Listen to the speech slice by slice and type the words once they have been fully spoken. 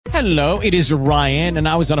Hello, it is Ryan, and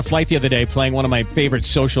I was on a flight the other day playing one of my favorite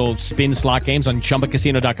social spin slot games on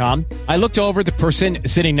ChumbaCasino.com. I looked over at the person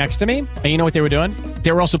sitting next to me, and you know what they were doing?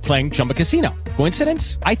 They were also playing Chumba Casino.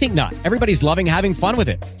 Coincidence? I think not. Everybody's loving having fun with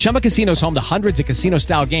it. Chumba Casino is home to hundreds of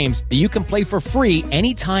casino-style games that you can play for free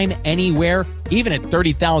anytime, anywhere, even at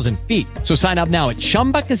 30,000 feet. So sign up now at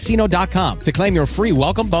ChumbaCasino.com to claim your free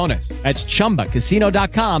welcome bonus. That's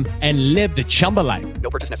ChumbaCasino.com and live the Chumba life.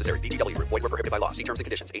 No purchase necessary. VGW. Void where prohibited by law. See terms and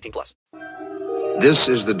conditions. 18+. This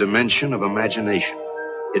is the dimension of imagination.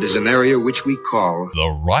 It is an area which we call The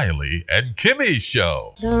Riley and Kimmy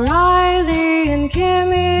Show. The Riley and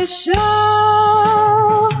Kimmy Show.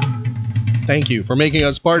 Thank you for making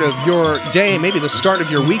us part of your day, maybe the start of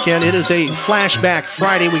your weekend. It is a Flashback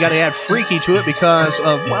Friday. We got to add freaky to it because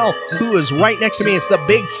of, well, who is right next to me? It's the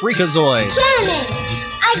big Freakazoid. Janet,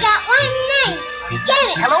 I got one name.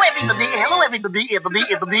 Janet. Hello, everybody. Hello, everybody.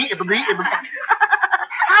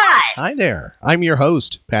 Hi. Hi there. I'm your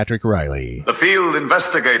host, Patrick Riley. The field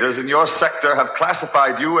investigators in your sector have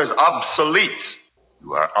classified you as obsolete.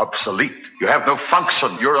 You are obsolete. You have no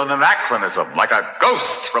function. You're an anachronism, like a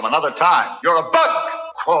ghost from another time. You're a bug,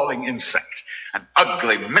 crawling insect, an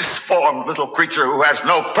ugly, misformed little creature who has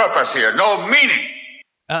no purpose here, no meaning.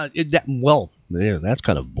 That's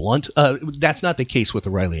kind of blunt. That's not the case with the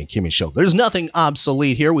Riley and Kimmy Show. There's nothing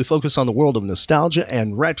obsolete here. We focus on the world of nostalgia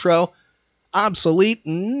and retro. Obsolete,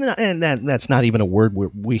 and that's not even a word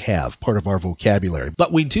we have, part of our vocabulary.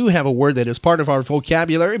 But we do have a word that is part of our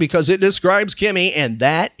vocabulary because it describes Kimmy, and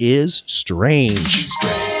that is strange. She's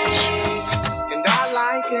strange, and I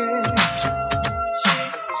like it.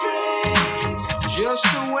 She's strange, just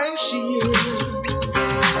the way she is.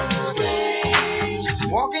 Strange,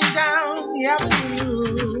 walking down the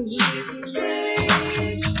avenue. She's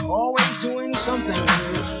strange, always doing something new.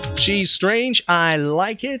 She's strange. I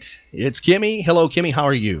like it. It's Kimmy. Hello, Kimmy. How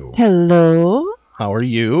are you? Hello. How are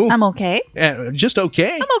you? I'm okay. Just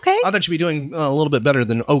okay? I'm okay. I thought you'd be doing a little bit better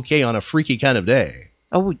than okay on a freaky kind of day.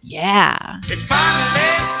 Oh, yeah. It's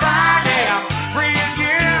finally Friday. I'm free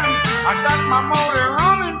again. I got my motor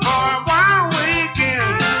running for a wild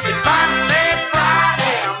weekend. It's finally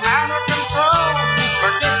Friday. I'm out of control.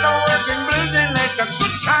 Forget the working blues and let the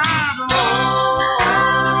good times roll.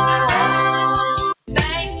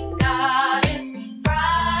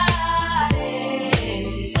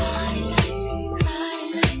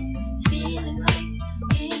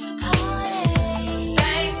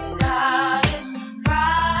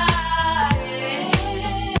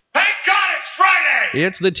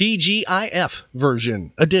 It's the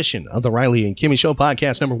TGIF edition of the Riley and Kimmy Show,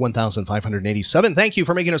 podcast number 1587. Thank you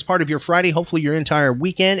for making us part of your Friday, hopefully your entire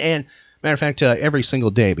weekend, and matter of fact, every single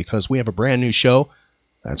day, because we have a brand new show.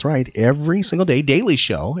 That's right, every single day, daily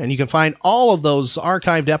show, and you can find all of those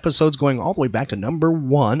archived episodes going all the way back to number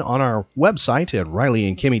 1 on our website at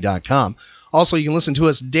RileyandKimmy.com. Also, you can listen to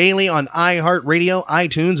us daily on iHeartRadio,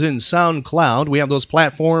 iTunes, and SoundCloud. We have those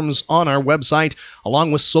platforms on our website,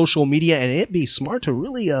 along with social media, and it'd be smart to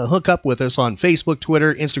really hook up with us on Facebook,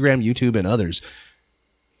 Twitter, Instagram, YouTube, and others.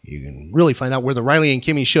 You can really find out where the Riley and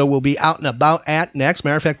Kimmy Show will be out and about at next.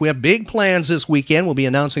 Matter of fact, we have big plans this weekend. We'll be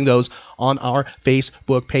announcing those on our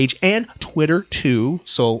Facebook page and Twitter, too.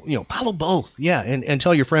 So, follow both. Yeah, and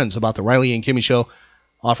tell your friends about the Riley and Kimmy Show,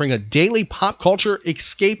 offering a daily pop culture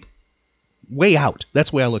escape way out. That's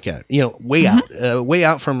the way I look at it. Way out. Way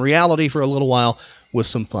out from reality for a little while with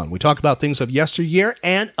some fun. We talk about things of yesteryear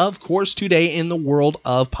and, of course, today in the world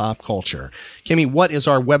of pop culture. Kimmy, what is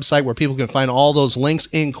our website where people can find all those links,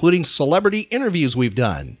 including celebrity interviews we've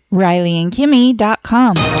done?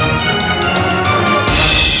 RileyandKimmy.com.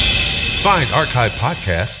 Find archive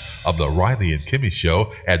podcasts of The Riley and Kimmy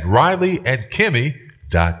Show at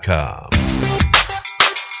RileyandKimmy.com.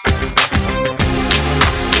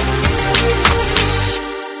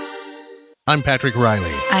 I'm Patrick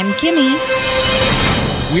Riley. I'm Kimmy.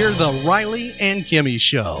 We're the Riley and Kimmy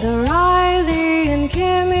Show. The Riley and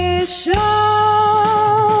Kimmy Show.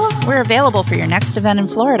 We're available for your next event in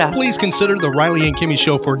Florida. Please consider the Riley and Kimmy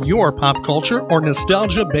Show for your pop culture or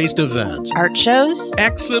nostalgia-based event. Art shows,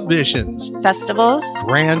 exhibitions, festivals,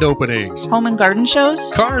 grand openings, home and garden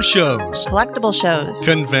shows, car shows, collectible shows,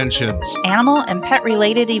 conventions, animal and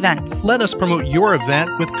pet-related events. Let us promote your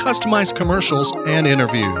event with customized commercials and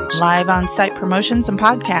interviews. Live on-site promotions and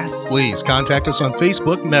podcasts. Please contact us on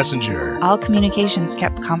Facebook Messenger. All communications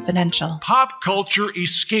kept confidential. Pop culture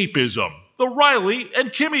escapism. The Riley and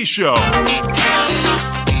Kimmy Show.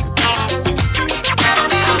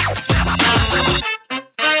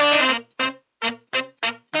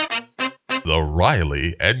 The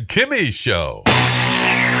Riley and Kimmy Show.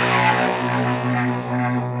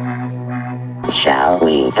 Shall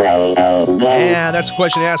we play a game? Yeah, that's a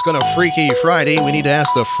question to ask on a Freaky Friday. We need to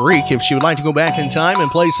ask the freak if she would like to go back in time and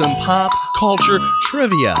play some pop culture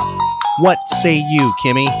trivia. What say you,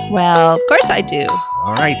 Kimmy? Well, of course I do.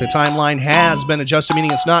 All right, the timeline has been adjusted,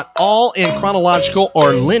 meaning it's not all in chronological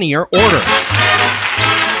or linear order.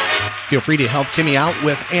 Feel free to help Kimmy out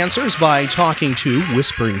with answers by talking to,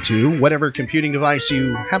 whispering to, whatever computing device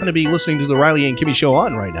you happen to be listening to the Riley and Kimmy Show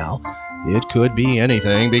on right now. It could be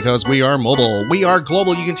anything because we are mobile. We are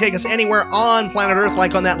global. You can take us anywhere on planet Earth,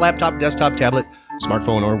 like on that laptop, desktop, tablet,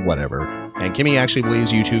 smartphone, or whatever. And Kimmy actually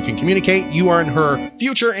believes you two can communicate. You are in her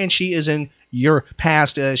future, and she is in your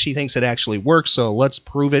past. She thinks it actually works, so let's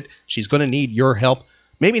prove it. She's going to need your help.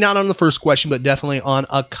 Maybe not on the first question, but definitely on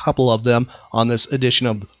a couple of them on this edition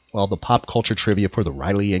of, well, the pop culture trivia for the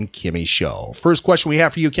Riley and Kimmy Show. First question we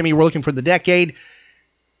have for you, Kimmy, we're looking for the decade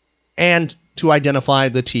and to identify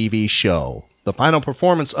the TV show. The final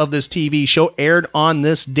performance of this TV show aired on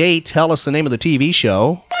this date. Tell us the name of the TV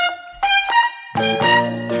show.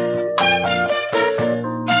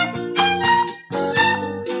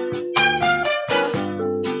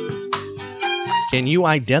 Can you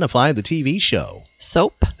identify the TV show?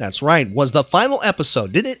 Soap. That's right. Was the final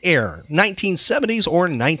episode, did it air 1970s or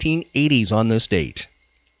 1980s on this date?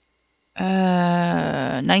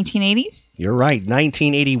 1980s? You're right,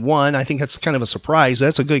 1981. I think that's kind of a surprise.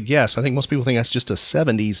 That's a good guess. I think most people think that's just a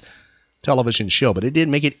 70s television show, but it did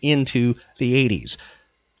make it into the 80s.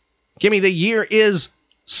 Give me the year is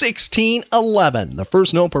 1611. The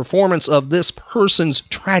first known performance of this person's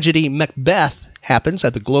tragedy, Macbeth, happens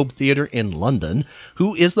at the Globe Theatre in London.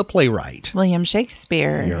 Who is the playwright? William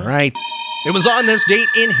Shakespeare. You're right. It was on this date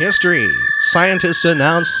in history. Scientists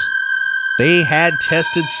announced they had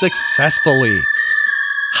tested successfully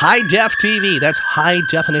high-def TV, that's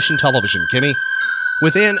high-definition television, Kimmy,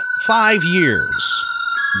 within 5 years.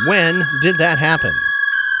 When did that happen?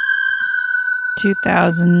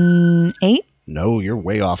 2008? No, you're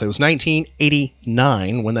way off. It was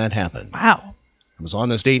 1989 when that happened. Wow. It was on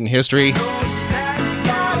this date in history.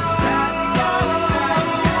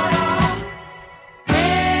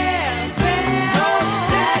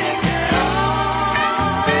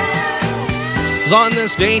 On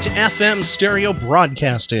this date, FM stereo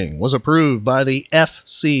broadcasting was approved by the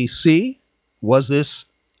FCC. Was this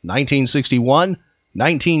 1961,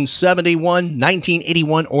 1971,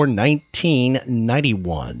 1981, or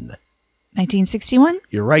 1991? 1961?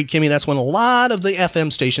 You're right, Kimmy. That's when a lot of the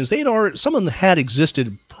FM stations, some of them had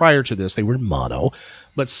existed prior to this. They were mono,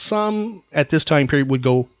 but some at this time period would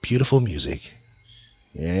go beautiful music.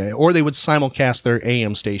 Yeah, or they would simulcast their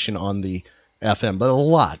AM station on the FM.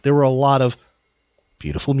 But there were a lot of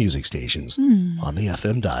beautiful music stations on the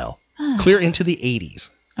FM dial. Clear into the 80s.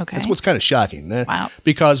 Okay. That's what's kind of shocking. Wow.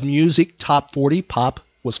 Because music, top 40 pop,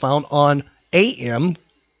 was found on AM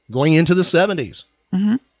going into the 70s.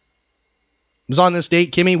 Mm-hmm. It was on this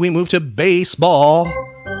date, Kimmy, we moved to baseball. It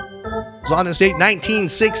was on this date,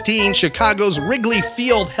 1916, Chicago's Wrigley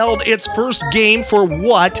Field held its first game for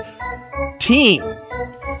what team?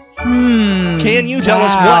 Can you tell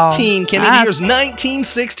us what team, Kimmy? The year's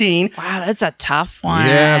 1916. Wow, that's a tough one.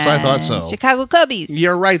 Yes, I thought so. Chicago Cubbies.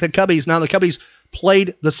 You're right, the Cubbies. Now, the Cubbies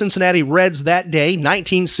played the Cincinnati Reds that day,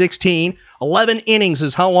 1916. 11 innings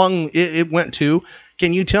is how long it went to.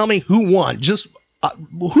 Can you tell me who won? Just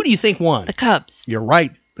who do you think won? The Cubs. You're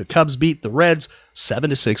right. The Cubs beat the Reds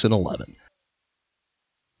 7-6 and 11.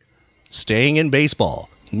 Staying in baseball.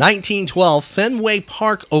 1912, Fenway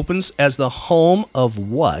Park opens as the home of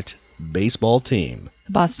what baseball team?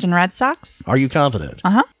 The Boston Red Sox. Are you confident?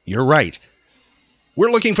 Uh-huh. You're right. We're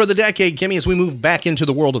looking for the decade, Kimmy, as we move back into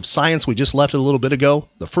the world of science. We just left it a little bit ago.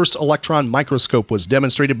 The first electron microscope was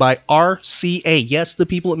demonstrated by RCA. Yes, the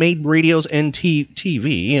people that made radios and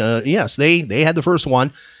TV. Yes, they had the first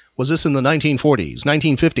one. Was this in the 1940s,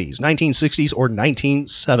 1950s, 1960s, or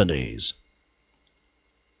 1970s?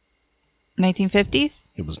 1950s?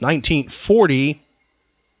 It was 1940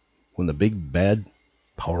 when the big, bad,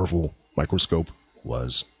 powerful microscope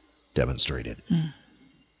was demonstrated. It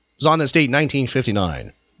was on this date,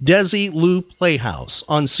 1959. Desilu Playhouse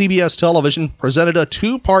on CBS television presented a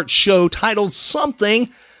two-part show titled something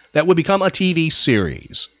that would become a TV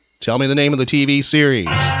series. Tell me the name of the TV series.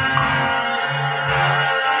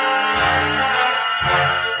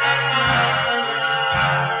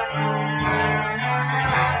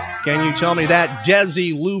 Can you tell me that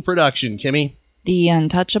Desilu production, Kimmy? The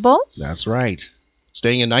Untouchables? That's right.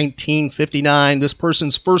 Staying in 1959, this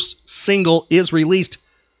person's first single is released.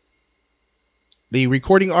 The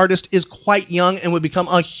recording artist is quite young and would become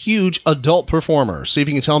a huge adult performer. See if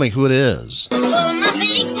you can tell me who it is. Well, my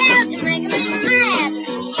big tail to make 'em in my abs.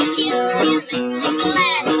 You kiss me.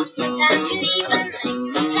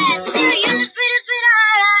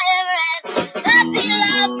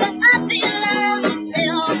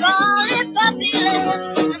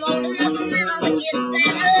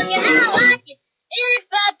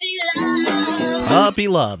 Puppy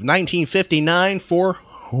Love, 1959 for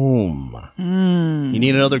whom? You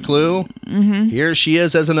need another clue? Mm-hmm. Here she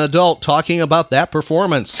is as an adult talking about that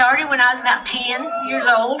performance. Started when I was about 10 years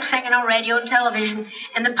old, singing on radio and television.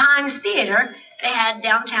 In the Pines Theater, they had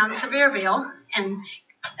downtown Sevierville, and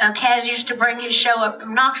Kaz used to bring his show up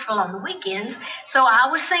from Knoxville on the weekends, so I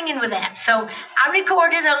was singing with that. So I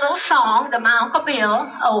recorded a little song that my Uncle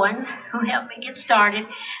Bill Owens, who helped me get started,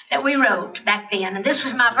 that we wrote back then. And this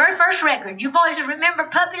was my very first record. You boys remember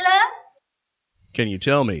Puppy Love? Can you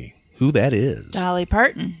tell me who that is? Dolly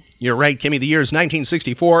Parton. You're right, Kimmy. The year is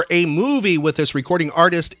 1964. A movie with this recording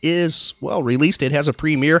artist is, well, released. It has a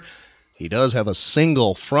premiere. He does have a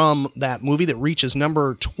single from that movie that reaches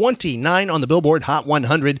number 29 on the Billboard Hot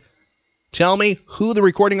 100. Tell me who the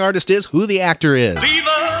recording artist is, who the actor is. Viva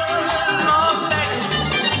Las Vegas.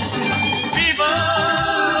 Viva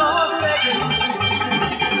Las Vegas.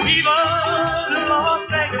 Viva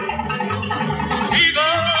Las Vegas. Viva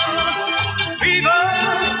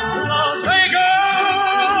Las Vegas.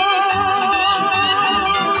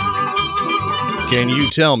 Can you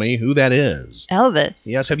tell me who that is? Elvis.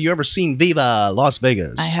 Yes, have you ever seen Viva Las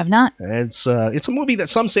Vegas? I have not. It's a movie that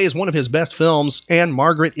some say is one of his best films, and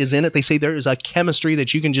Margaret is in it. They say there is a chemistry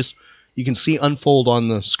that you can see unfold on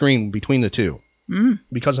the screen between the two.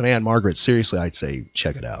 Because of Anne Margaret, seriously, I'd say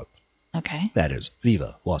check it out. Okay. That is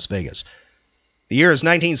Viva Las Vegas. The year is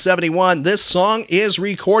 1971. This song is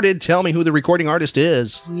recorded. Tell me who the recording artist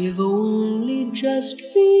is. We've only just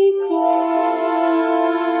begun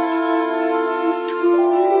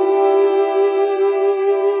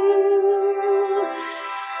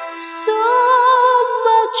so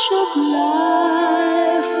much of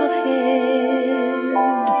life ahead.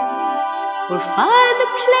 We'll find a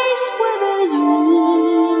place where there's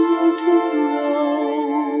room to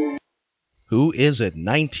grow. Who is it?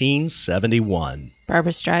 1971.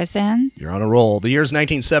 Barbra Streisand. You're on a roll. The year's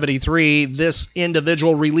 1973. This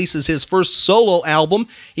individual releases his first solo album.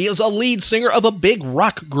 He is a lead singer of a big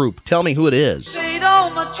rock group. Tell me who it is. Stayed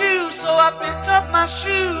on my juice, so I picked up my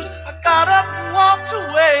shoes. I got up and walked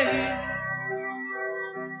away.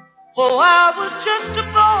 Oh, I was just a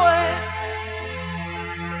boy.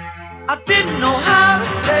 I didn't know how to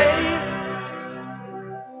play.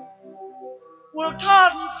 Worked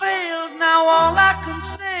hard and failed. Now all I can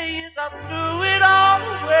say is I threw it all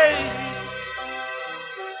away.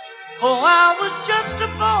 Oh, I was just a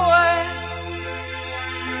boy,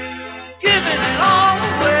 giving it all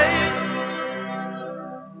away.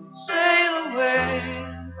 Sail away.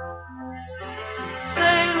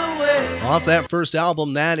 Sail away. Off that first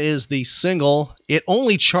album, that is the single. It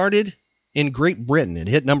only charted in Great Britain. It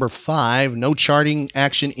hit number 5. No charting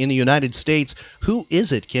action in the United States. Who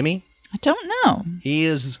is it, Kimmy? I don't know. He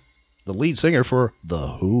is the lead singer for The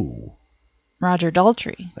Who. Roger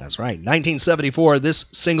Daltrey. That's right. 1974, this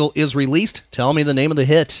single is released. Tell me the name of the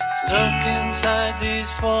hit. Stuck inside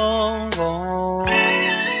these four walls,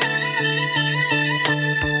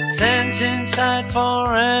 sent inside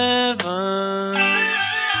forever,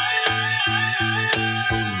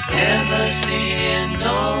 never seeing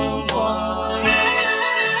no one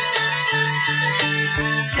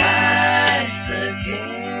nice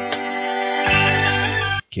again.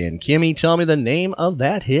 Can Kimmy tell me the name of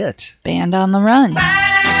that hit? Band on the Run.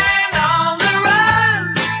 Band on the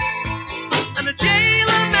run, and a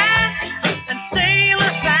jailer man and sailor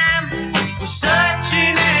Sam were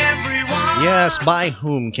searching everyone. Yes, by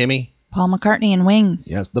whom, Kimmy? Paul McCartney and Wings.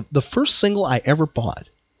 Yes, the first single I ever bought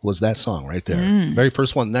was that song right there. Very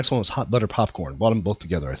first one. The next one was Hot Butter Popcorn. Bought them both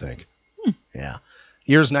together, I think. Yeah.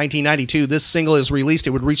 Year's 1992. This single is released.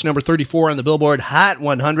 It would reach number 34 on the Billboard Hot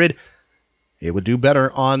 100. It would do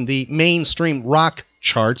better on the mainstream rock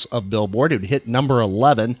charts of Billboard. It would hit number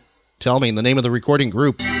 11. Tell me the name of the recording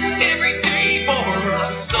group. Every day for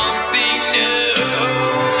us something new.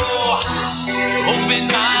 Open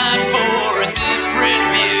mind for a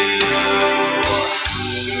different view,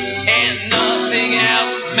 and nothing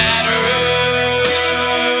else matters.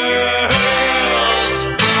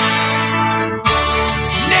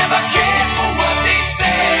 Never care for what they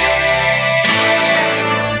say.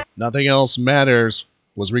 Nothing Else Matters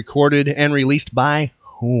was recorded and released by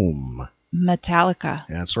whom? Metallica.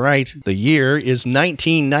 That's right. The year is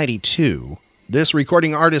 1992. This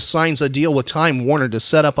recording artist signs a deal with Time Warner to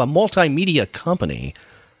set up a multimedia company.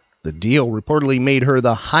 The deal reportedly made her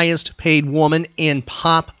the highest paid woman in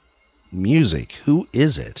pop music. Who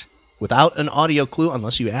is it? Without an audio clue,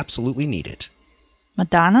 unless you absolutely need it.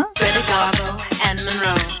 Madonna? Greta Garbo and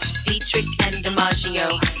Monroe, Dietrich and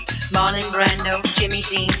DiMaggio, Marlon Brando, Jimmy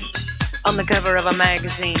Dean, on the cover of a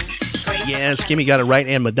magazine. Yes, Kimmy got it right,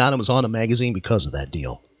 and Madonna was on a magazine because of that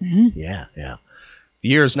deal. Mm-hmm. Yeah. The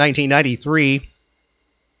year is 1993.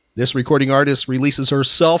 This recording artist releases her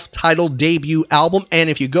self-titled debut album, and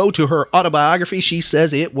if you go to her autobiography, she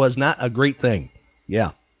says it was not a great thing.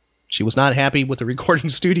 Yeah. She was not happy with the recording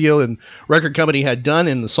studio and record company had done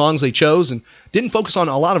and the songs they chose, and didn't focus on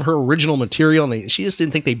a lot of her original material, and she just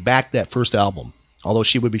didn't think they backed that first album, although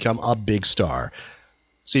she would become a big star.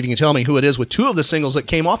 See if you can tell me who it is with two of the singles that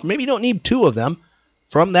came off. Maybe you don't need two of them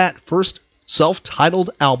from that first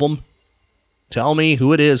self-titled album. Tell me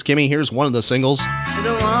who it is, Kimmy. Here's one of the singles.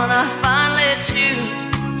 The one I finally choose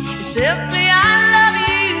is simply I love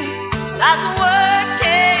you. As the words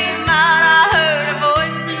came out, I heard a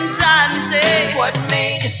voice inside me say, what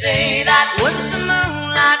made you say that? Was it the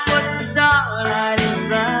moonlight? Was it the starlight in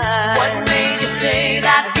your eyes? What made you say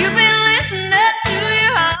that? Have you been listening to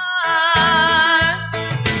your heart?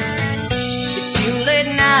 It's too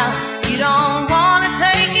late now. You don't want to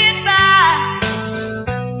take it back.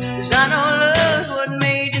 'Cause I know love's what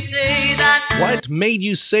made you say that. What Made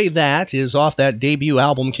You Say That is off that debut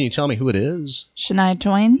album. Can you tell me who it is? Shania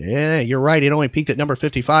Twain. Yeah, you're right. It only peaked at number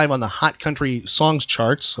 55 on the Hot Country Songs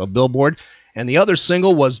charts of Billboard. And the other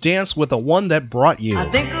single was Dance with the One That Brought You. I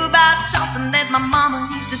think about something that my mama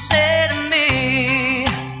used to say to me.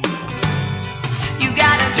 You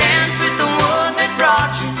gotta dance with the one that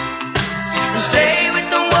brought you, and stay with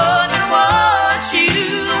the one that wants you.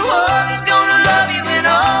 The one who's gonna love you when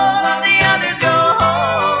all of the others go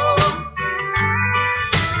home.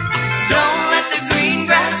 Don't let the green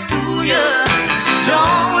grass fool you.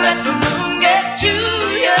 Don't let the moon get to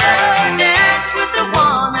you. Dance with the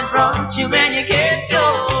one that brought you, and you can't go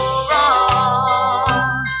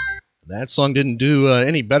wrong. That song didn't do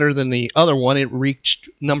any better than the other one. It reached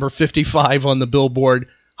number 55 on the Billboard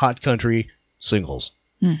Hot Country Singles.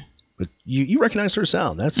 But you recognize her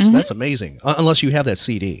sound. That's amazing. Unless you have that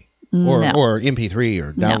CD or MP3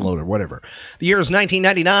 or download or whatever. The year is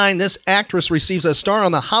 1999. This actress receives a star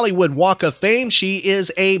on the Hollywood Walk of Fame. She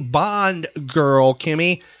is a Bond girl,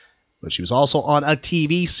 Kimmy. But she was also on a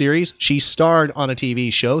TV series. She starred on a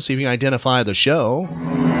TV show. See if you can identify the show.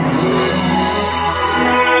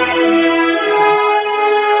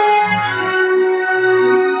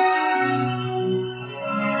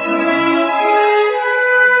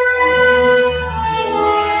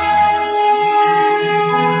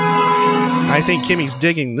 I think Kimmy's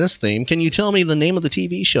digging this theme. Can you tell me the name of the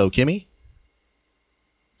TV show, Kimmy?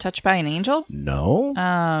 Touched by an Angel? No.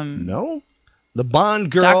 No. The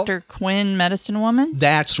Bond girl. Dr. Quinn, Medicine Woman?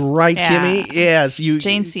 That's right, Yeah. Kimmy. Yes,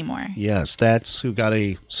 Jane Seymour. Yes, that's who got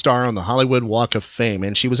a star on the Hollywood Walk of Fame.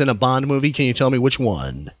 And she was in a Bond movie. Can you tell me which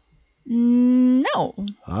one? No.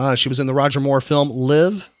 She was in the Roger Moore film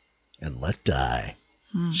Live and Let Die.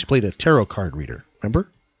 She played a tarot card reader. Remember?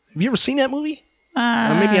 Have you ever seen that movie?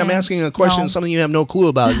 Maybe I'm asking a question, something you have no clue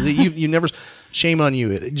about. you never. Shame on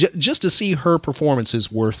you. Just to see her performance is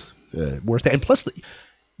worth it. And plus,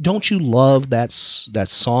 don't you love that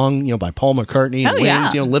song, by Paul McCartney and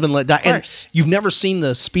Wings, Live and Let Die? And you've never seen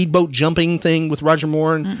the speedboat jumping thing with Roger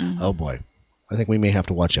Moore? Oh boy, I think we may have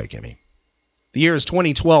to watch that, Kimmy. The year is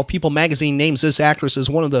 2012. People magazine names this actress as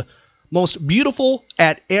one of the most beautiful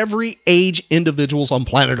at every age individuals on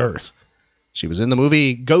planet Earth. She was in the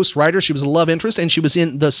movie Ghost Rider. She was a love interest, and she was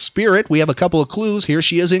in The Spirit. We have a couple of clues. Here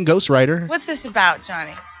she is in Ghost Rider. What's this about,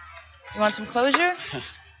 Johnny? You want some closure?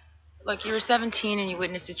 Look, you were 17 and you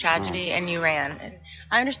witnessed a tragedy and you ran. And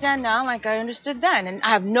I understand now like I understood then. And I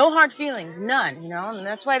have no hard feelings, none, And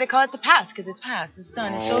that's why they call it the past, because it's past. It's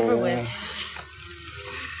done. It's over with.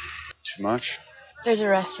 Too much? There's a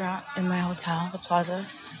restaurant in my hotel, the Plaza.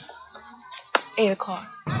 8 o'clock.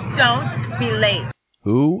 Don't be late.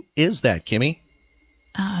 Who is that, Kimmy?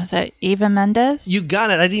 Is that Eva Mendes? You got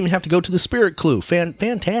it. I didn't even have to go to the Spirit clue.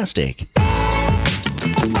 Fantastic.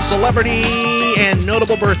 Celebrity and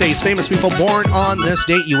notable birthdays. Famous people born on this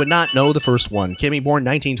date. You would not know the first one. Kimmy, born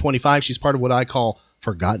 1925. She's part of what I call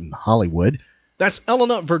Forgotten Hollywood. That's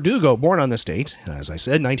Elena Verdugo, born on this date. As I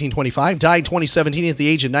said, 1925. Died 2017 at the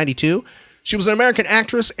age of 92. She was an American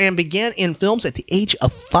actress and began in films at the age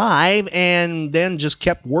of 5 and then just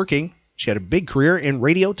kept working. She had a big career in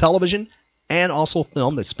radio, television, and also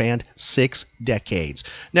film that spanned 6 decades.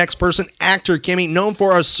 Next person, actor Kimmy, known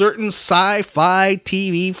for a certain sci-fi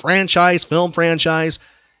TV franchise, film franchise.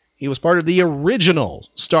 He was part of the original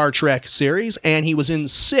Star Trek series, and he was in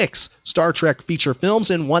 6 Star Trek feature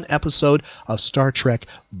films and 1 episode of Star Trek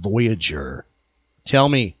Voyager. Tell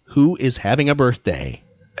me, who is having a birthday?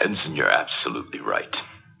 Ensign, you're absolutely right.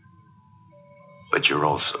 But you're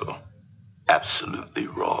also absolutely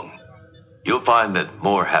wrong. You'll find that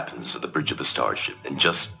more happens at the bridge of a starship than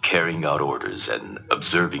just carrying out orders and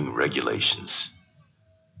observing regulations.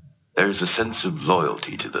 There's a sense of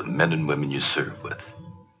loyalty to the men and women you serve with.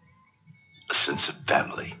 A sense of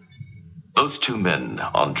family. Those two men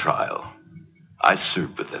on trial, I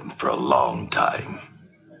served with them for a long time.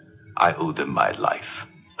 I owe them my life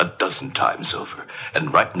 12 times over,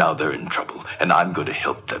 and right now they're in trouble, and I'm going to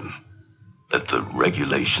help them. Let the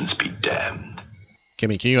regulations be damned.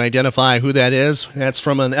 Kimmy, can you identify who that is? That's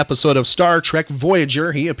from an episode of Star Trek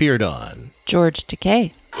Voyager he appeared on. George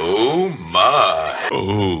Takei. Oh, my.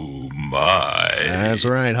 Oh, my. That's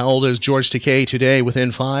right. How old is George Takei today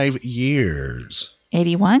within 5 years?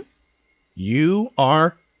 81. You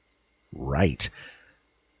are right.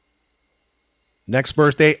 Next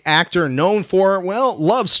birthday actor known for, well,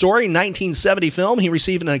 Love Story, 1970 film. He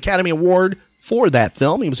received an Academy Award for that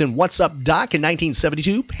film. He was in What's Up, Doc in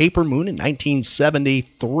 1972, Paper Moon in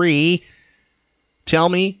 1973. Tell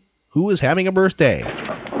me, who is having a birthday?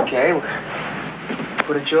 Okay,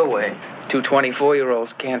 put it your way. Two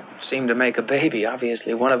 24-year-olds can't seem to make a baby.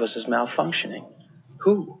 Obviously, one of us is malfunctioning.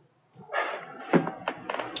 Who?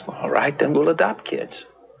 All right, then we'll adopt kids.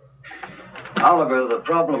 Oliver, the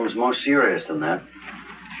problem's more serious than that.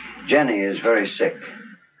 Jenny is very sick.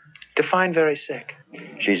 Define very sick.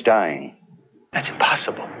 She's dying. That's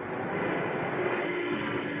impossible.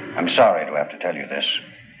 I'm sorry to have to tell you this.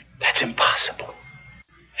 That's impossible.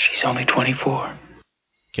 She's only 24.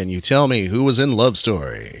 Can you tell me who was in Love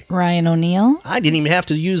Story? Ryan O'Neal. I didn't even have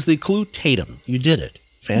to use the clue Tatum. You did it.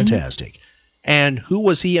 Fantastic. And who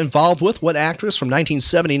was he involved with? What actress from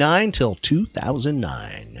 1979 till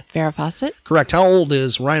 2009? Farrah Fawcett. Correct. How old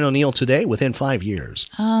is Ryan O'Neal today within 5 years?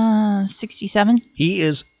 67. He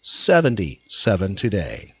is 77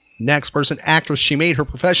 today. Next person, actress. She made her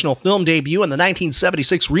professional film debut in the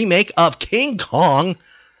 1976 remake of King Kong.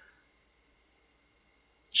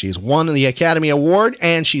 She's won the Academy Award,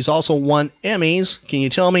 and she's also won Emmys. Can you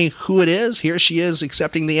tell me who it is? Here she is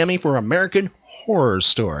accepting the Emmy for American Horror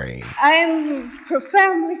Story. I'm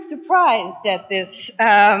profoundly surprised at this,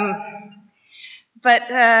 but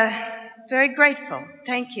very grateful.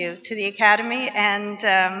 Thank you to the Academy,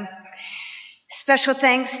 and special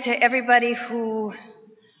thanks to everybody who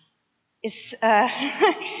is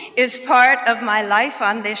part of my life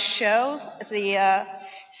on this show.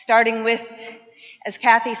 Starting with, as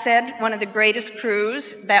Kathy said, one of the greatest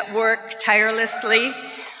crews that work tirelessly.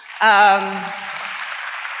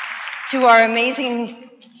 To our amazing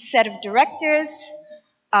set of directors,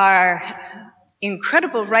 our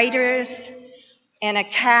incredible writers, and a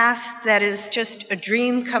cast that is just a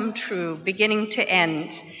dream come true, beginning to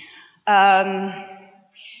end. And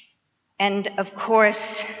of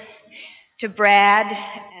course, to Brad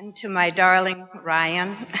and to my darling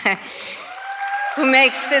Ryan, who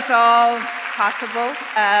makes this all possible.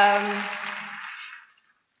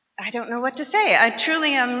 I don't know what to say. I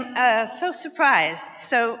truly am so surprised.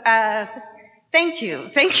 So thank you.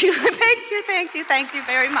 Thank you. Thank you. Thank you. Thank you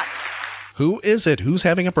very much. Who is it? Who's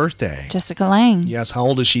having a birthday? Jessica Lange. Yes. How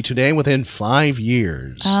old is she today within 5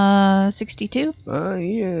 years? 62.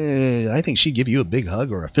 Yeah, I think she'd give you a big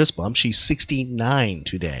hug or a fist bump. She's 69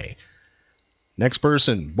 today. Next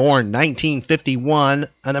person, born 1951,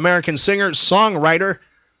 an American singer, songwriter.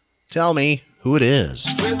 Tell me who it is.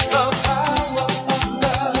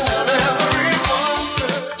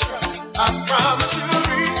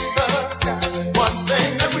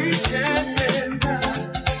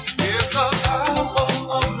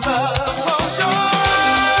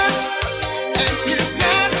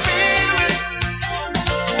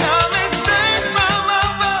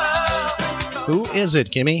 Who is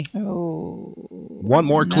it, Kimmy? Oh. One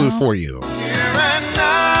more clue for you.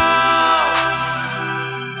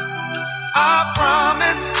 I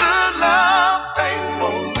promise to love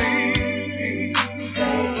faithfully.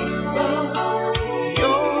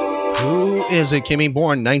 Who is it, Kimmy?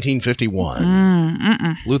 Born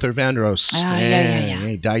 1951. Luther Vandross. Yeah.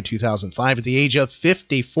 He died 2005 at the age of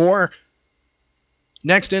 54.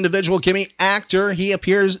 Next individual, Kimmy, actor. He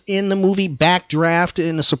appears in the movie Backdraft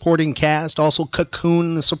in the supporting cast. Also Cocoon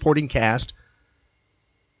in the supporting cast.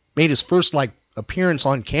 Made his first appearance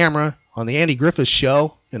on camera on the Andy Griffith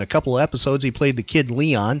Show. In a couple of episodes, he played the kid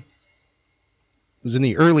Leon. It was in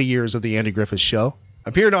the early years of the Andy Griffith Show.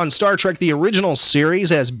 Appeared on Star Trek, the original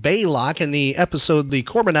series, as Baylock in the episode The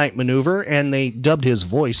Corbinite Maneuver, and they dubbed his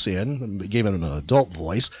voice in, gave him an adult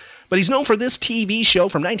voice. But he's known for this TV show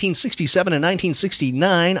from 1967 and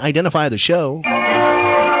 1969. Identify the show.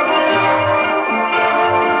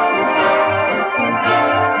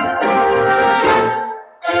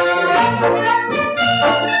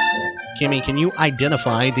 Kimmy, can you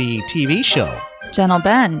identify the TV show? Gentle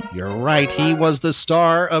Ben. You're right. He was the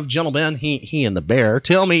star of Gentle Ben, he and the Bear.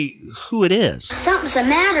 Tell me who it is. Something's the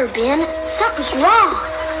matter, Ben. Something's wrong.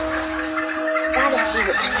 Gotta see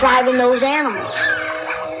what's driving those animals.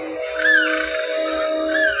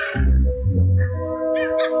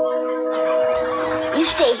 You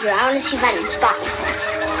stay here. I want to see if I can spot you.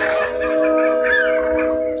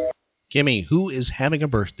 Kimmy, who is having a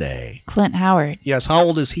birthday? Clint Howard. Yes, how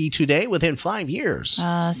old is he today? Within 5 years.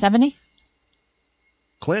 70.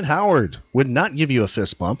 Clint Howard would not give you a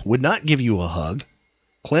fist bump, would not give you a hug.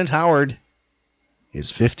 Clint Howard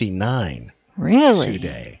is 59. Really?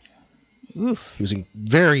 Today. Oof. He was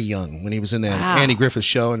very young when he was in that Andy Griffith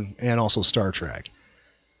Show and also Star Trek.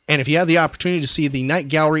 And if you have the opportunity to see the Night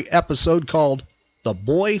Gallery episode called The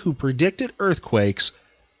Boy Who Predicted Earthquakes,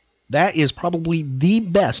 that is probably the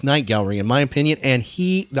best Night Gallery in my opinion, and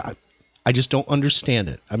I just don't understand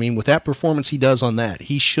it. I mean, with that performance he does on that,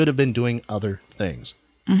 he should have been doing other things.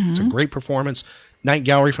 It's a great performance. Night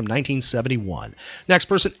Gallery from 1971. Next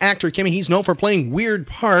person, actor Kimmy. He's known for playing weird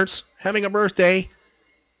parts. Having a birthday.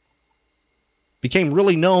 Became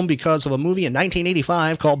really known because of a movie in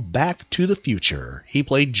 1985 called Back to the Future. He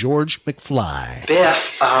played George McFly.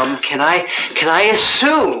 Biff, can I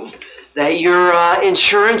assume that your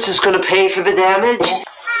insurance is going to pay for the damage?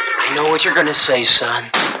 I know what you're going to say, son.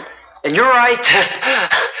 And you're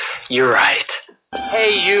right. You're right.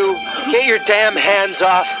 Hey, you, get your damn hands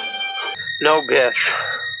off. No, Biff.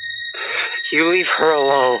 You leave her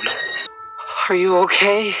alone. Are you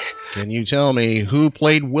okay? Can you tell me who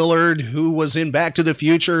played Willard, who was in Back to the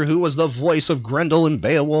Future, who was the voice of Grendel in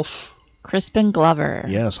Beowulf? Crispin Glover.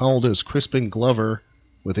 Yes, how old is Crispin Glover?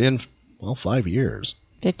 Within, 5 years.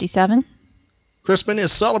 57. Crispin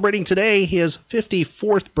is celebrating today his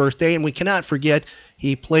 54th birthday, and we cannot forget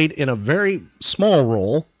he played in a very small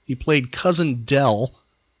role. He played Cousin Dell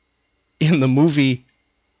in the movie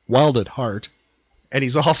Wild at Heart, and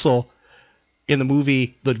he's also in the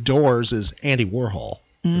movie The Doors as Andy Warhol.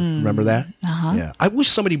 Remember that? Uh-huh. Yeah. I wish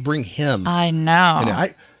somebody bring him. I know.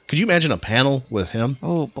 And could you imagine a panel with him?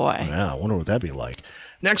 Oh, boy. Yeah, I wonder what that'd be like.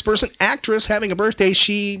 Next person, actress having a birthday.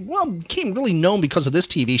 She, became really known because of this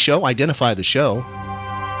TV show. Identify the show.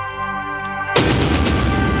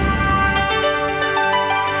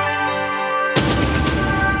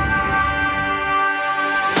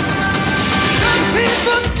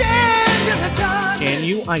 Can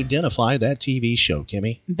you identify that TV show,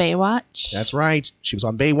 Kimmy? Baywatch. That's right. She was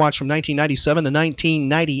on Baywatch from 1997 to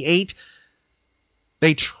 1998.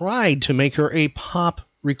 They tried to make her a pop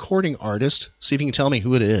recording artist. See if you can tell me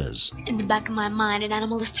who it is. In the back of my mind, an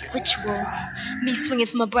animalistic ritual. Me swinging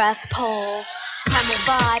from a brass pole. Primal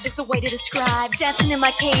vibe is the way to describe. Dancing in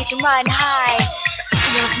my cage and riding high.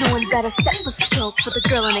 And there's no one better set for stroke. For the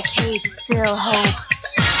girl in a cage is still hope.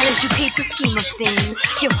 And as you peep the scheme of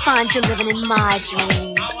things, you'll find you're living in my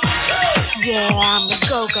dreams. Yeah, I'm the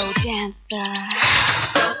go-go dancer.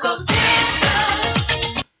 Go-go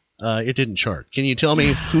dancer. It didn't chart. Can you tell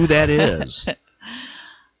me who that is?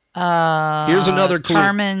 Here's another clue.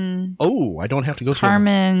 Carmen. Oh, I don't have to go to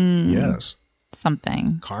Carmen. Yes.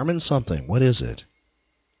 Something. Carmen something. What is it?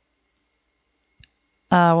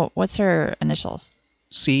 What's her initials?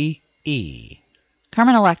 C-E.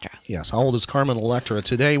 Carmen Electra. Yes. How old is Carmen Electra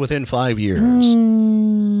today within 5 years?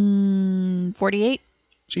 48.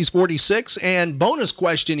 She's 46. And bonus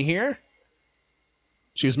question here.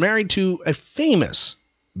 She was married to a famous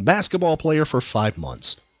basketball player for 5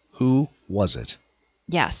 months. Who was it?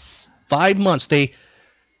 Yes. 5 months. They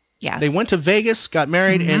Yes. went to Vegas, got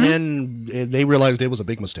married, and then they realized it was a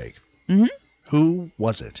big mistake. Mm-hmm. Who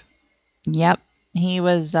was it? Yep. He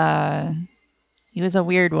was a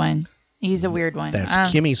weird one. He's a weird one. That's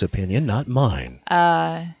Kimmy's opinion, not mine.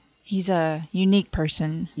 He's a unique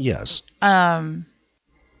person. Yes. Dennis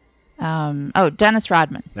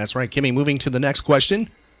Rodman. That's right, Kimmy. Moving to the next question.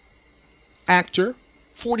 Actor,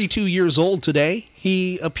 42 years old today.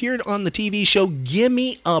 He appeared on the TV show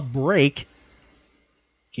Gimme a Break.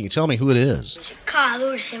 Can you tell me who it is?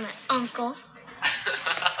 Chicago to see my uncle.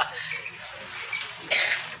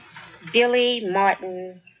 Billy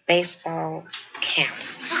Martin baseball camp.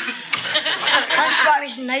 Us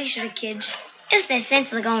Barbie's nicer to kids if they think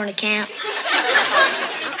they're going to camp.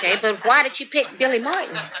 Okay, but why did you pick Billy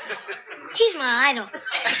Martin? He's my idol.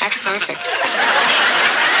 That's perfect.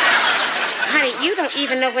 Honey, you don't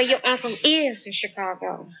even know where your uncle is in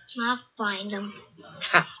Chicago. I'll find him.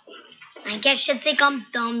 I guess you think I'm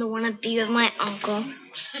dumb to want to be with my uncle.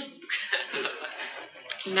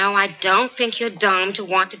 No, I don't think you're dumb to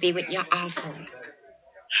want to be with your uncle.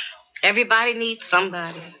 Everybody needs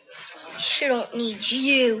somebody. Sure don't need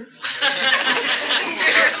you.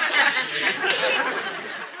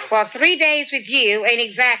 Well, 3 days with you ain't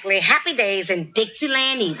exactly happy days in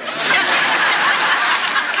Dixieland either. You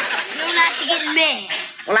don't have to get mad.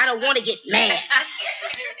 Well, I don't want to get mad.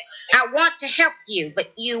 I want to help you,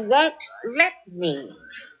 but you won't let me.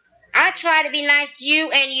 I tried to be nice to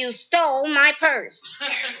you, and you stole my purse.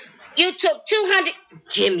 You took $200.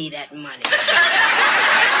 Give me that money.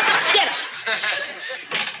 Get up.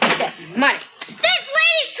 That money. This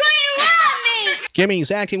lady's trying to rob me.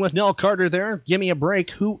 Kimmy's acting with Nell Carter there. Give me a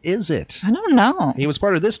break. Who is it? I don't know. He was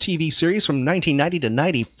part of this TV series from 1990 to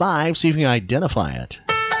 95. See if you can identify it.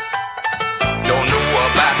 Don't know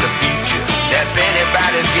about the future, that's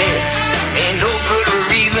anybody's guess. Ain't no good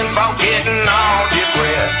reason for getting all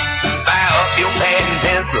depressed. Fire up your pad and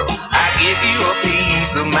pencil, I give you a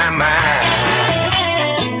piece of my mind.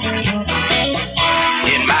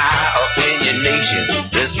 In my opinion, nation,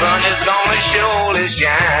 the sun is gonna surely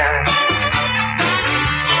shine.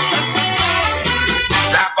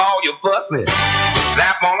 Stop all your fussing,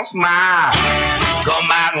 slap on a smile.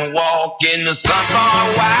 Come out and walk in the sun for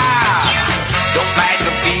a while. Don't fight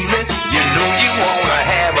the feeling, you know you wanna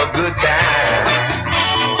have a good time.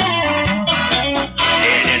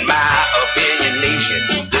 And in my opinion,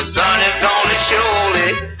 nation, the sun is gonna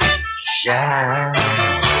surely shine.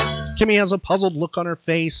 Kimmy has a puzzled look on her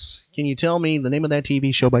face. Can you tell me the name of that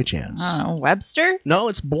TV show by chance? Webster? No,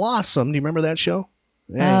 it's Blossom. Do you remember that show?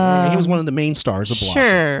 Yeah, he was one of the main stars of Blossom.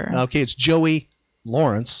 Sure. Okay, it's Joey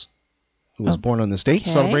Lawrence, who was born on this date,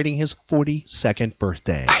 celebrating his 42nd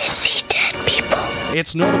birthday. I see dead people.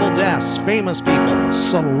 It's notable deaths, famous people,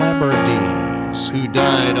 celebrities who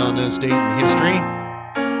died on this date in history.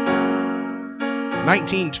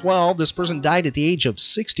 1912, this person died at the age of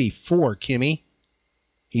 64, Kimmy.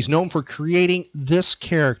 He's known for creating this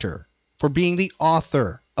character, for being the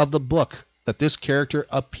author of the book that this character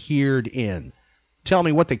appeared in. Tell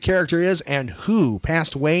me what the character is and who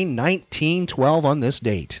passed away 1912 on this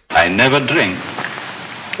date. I never drink.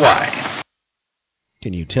 Why?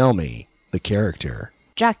 Can you tell me the character?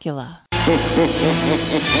 Dracula.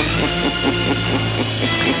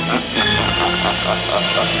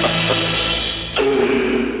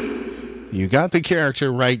 You got the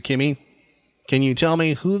character right, Kimmy. Can you tell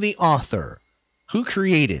me who the author, who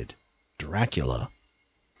created Dracula?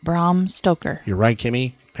 Bram Stoker. You're right,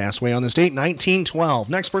 Kimmy. Passed away on this date, 1912.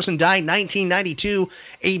 Next person died, 1992,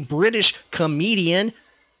 a British comedian.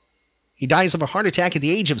 He dies of a heart attack at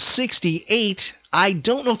the age of 68. I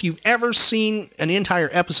don't know if you've ever seen an entire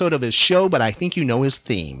episode of his show, but I think you know his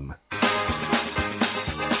theme.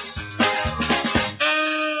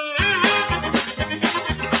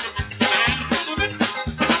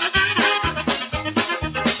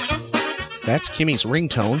 That's Kimmy's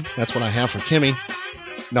ringtone. That's what I have for Kimmy.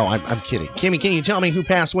 No, I'm kidding. Kimmy, can you tell me who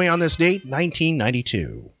passed away on this date?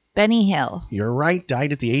 1992. Benny Hill. You're right.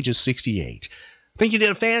 Died at the age of 68. I think you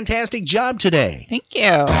did a fantastic job today. Thank you.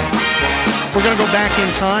 We're going to go back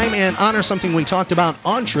in time and honor something we talked about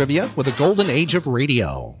on trivia with the golden age of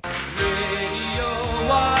radio.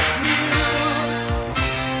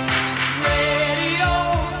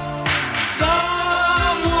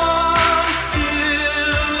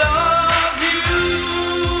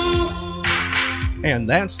 And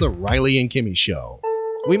that's the Riley and Kimmy Show.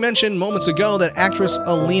 We mentioned moments ago that actress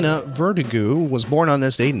Elena Verdugo was born on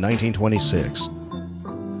this date in 1926.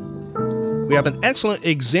 We have an excellent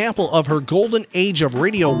example of her golden age of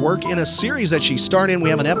radio work in a series that she starred in.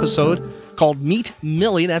 We have an episode called Meet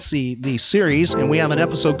Millie, that's the series, and we have an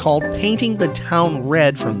episode called Painting the Town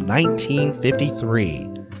Red from 1953.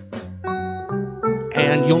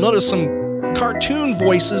 And you'll notice some cartoon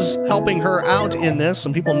voices helping her out in this.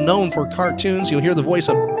 Some people known for cartoons. You'll hear the voice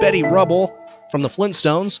of Betty Rubble from the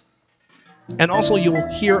Flintstones. And also you'll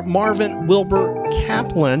hear Marvin Wilbur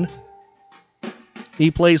Kaplan.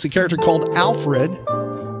 He plays the character called Alfred.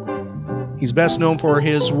 He's best known for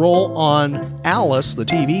his role on Alice, the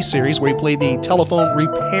TV series, where he played the telephone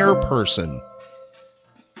repair person.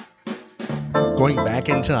 Going back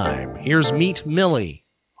in time, here's Meet Millie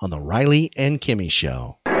on the Riley and Kimmy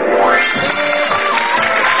Show.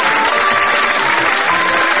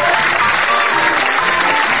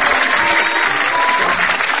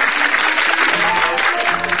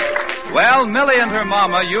 Well, Millie and her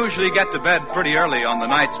mama usually get to bed pretty early on the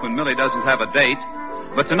nights when Millie doesn't have a date.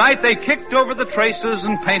 But tonight they kicked over the traces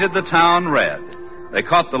and painted the town red. They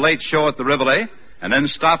caught the late show at the Rivoli and then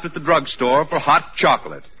stopped at the drugstore for hot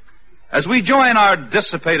chocolate. As we join our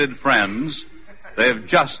dissipated friends, they've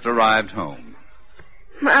just arrived home.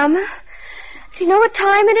 Mama, do you know what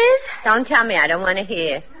time it is? Don't tell me. I don't want to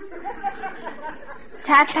hear.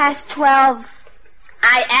 12:30.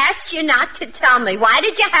 I asked you not to tell me. Why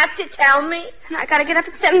did you have to tell me? And I gotta get up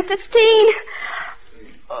at 7:15.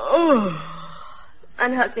 Oh.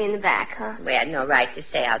 Unhook me in the back, huh? We had no right to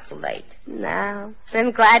stay out so late. No.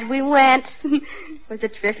 I'm glad we went. It was a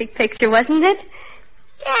terrific picture, wasn't it?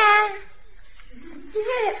 Yeah.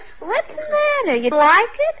 What's the matter? You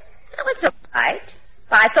like it? It was all right.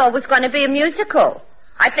 I thought it was going to be a musical.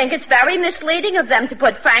 I think it's very misleading of them to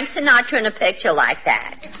put Frank Sinatra in a picture like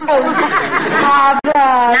that. Oh, Mother.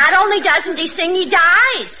 Not only doesn't he sing, he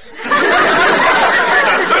dies.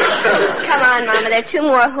 Come on, Mama, there are 2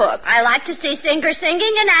 more hooks. I like to see singers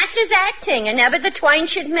singing and actors acting, and never the twain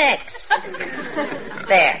should mix.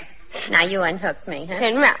 There. Now you unhook me, huh?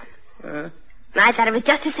 Turn around. I thought it was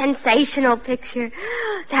just a sensational picture.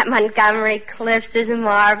 That Montgomery Cliffs is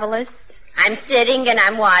marvelous. I'm sitting and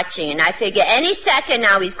I'm watching, and I figure any second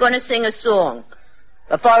now he's going to sing a song.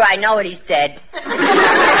 Before I know it, he's dead. What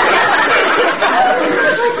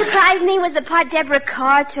surprised me was the part Deborah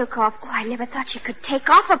Carr took off. Oh, I never thought she could take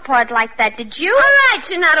off a part like that, did you? All right,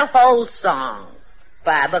 so not a whole song.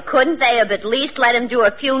 But couldn't they have at least let him do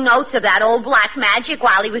a few notes of that old black magic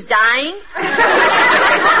while he was dying?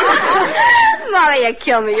 Mama, you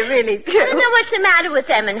kill me. You really do. You know what's the matter with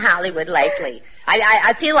them in Hollywood lately?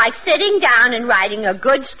 I feel like sitting down and writing a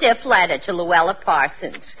good stiff letter to Luella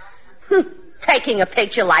Parsons. Taking a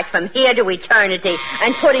picture like From Here to Eternity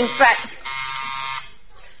and putting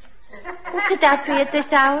Who could that be at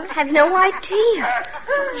this hour? I have no idea.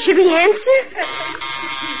 Should we answer?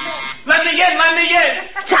 Let me in!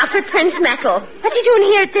 It's Alfred Prince Metal. What's he doing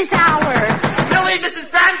here at this hour? Billy, Mrs.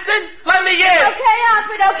 Branson, let me in! Okay,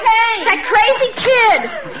 Alfred, okay. That crazy kid.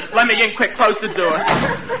 Let me in, quick, close the door.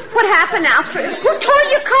 What happened, Alfred? Who tore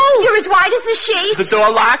your coat? You're as white as a sheet. Is the door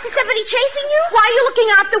locked? Is somebody chasing you? Why are you looking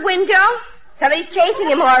out the window? Somebody's chasing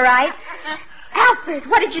him, all right. Alfred,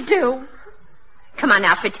 what did you do? Come on,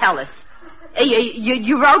 Alfred, tell us.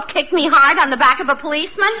 You wrote "Kick Me Hard" on the back of a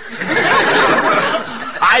policeman?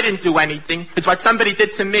 I didn't do anything. It's what somebody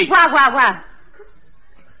did to me. Wow.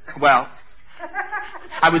 Well,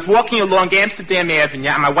 I was walking along Amsterdam Avenue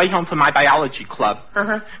on my way home from my biology club.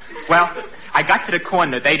 Uh-huh. Well, I got to the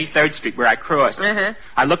corner of 83rd Street where I crossed. Uh-huh.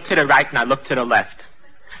 I looked to the right and I looked to the left.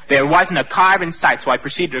 There wasn't a car in sight, so I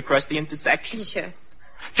proceeded across the intersection. Sure.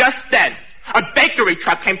 Just then, a bakery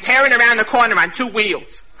truck came tearing around the corner on 2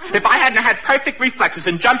 wheels. If I hadn't had perfect reflexes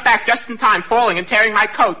and jumped back just in time, falling and tearing my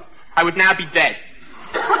coat, I would now be dead.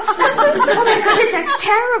 Oh, my goodness, that's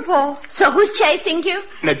terrible. So who's chasing you?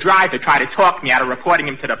 And the driver tried to talk me out of reporting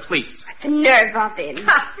him to the police. The nerve of him.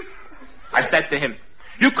 I said to him,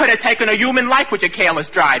 "You could have taken a human life with your careless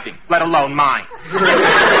driving, let alone mine."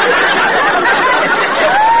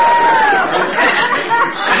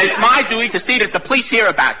 And it's my duty to see that the police hear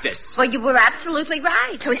about this. Well, you were absolutely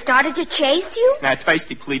right. So he started to chase you? Now, at first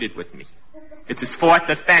he pleaded with me. It's his 4th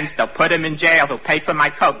offense. They'll put him in jail. They'll pay for my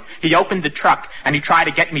coat. He opened the truck, and he tried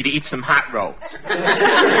to get me to eat some hot rolls.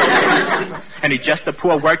 And he's just a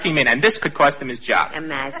poor working man, and this could cost him his job.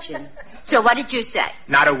 Imagine. So what did you say?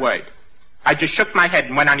 Not a word. I just shook my head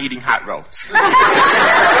and went on eating hot rolls.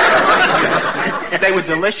 They were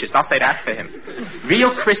delicious, I'll say that for him. Real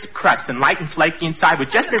crisp crust and light and flaky inside with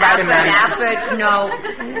just the right amount of... Alfred, no.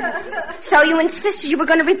 So you insisted you were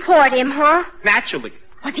going to report him, huh? Naturally.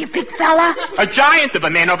 Was he a big fella? A giant of a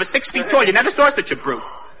man, over 6 feet tall. You never saw such a brute.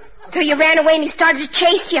 So you ran away and he started to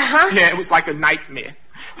chase you, huh? Yeah, it was like a nightmare.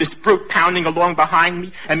 This brute pounding along behind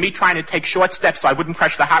me, and me trying to take short steps so I wouldn't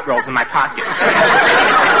crush the hot rolls in my pocket.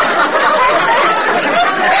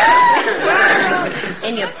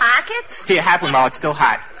 In your pockets? Here, have one while it's still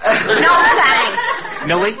hot. No, thanks.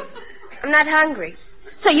 Millie? I'm not hungry.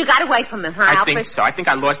 So you got away from him, huh, I Alfred? think so. I think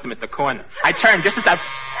I lost him at the corner. I turned just as I...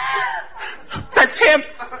 That's him!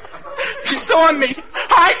 He saw me!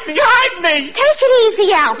 Hide me! Take it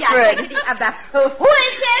easy, Alfred. Who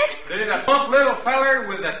is it? Did a plump little feller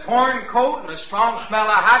with a torn coat and a strong smell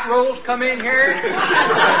of hot rolls come in here?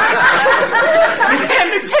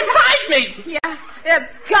 It's him! Hide me! Yeah.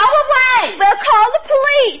 Go away! We'll call the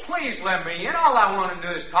police. Please let me in. All I want to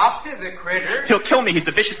do is talk to the critter. He'll kill me. He's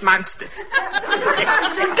a vicious monster. Go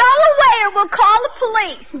away or we'll call the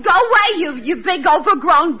police. Go away, you big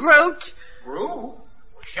overgrown brute. Brute?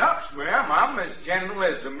 Shucks, ma'am, I'm as gentle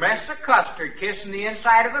as a mess of custard kissing the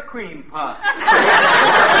inside of a cream puff.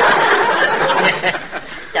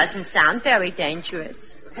 Doesn't sound very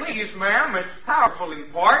dangerous. Please, ma'am, it's powerful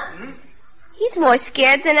important. He's more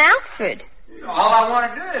scared than Alfred. All I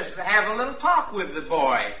want to do is to have a little talk with the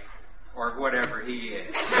boy. Or whatever he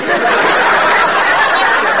is.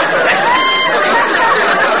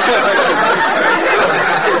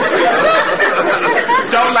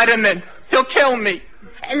 let him in. He'll kill me.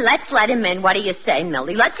 Let's let him in. What do you say,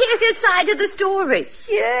 Millie? Let's hear his side of the story.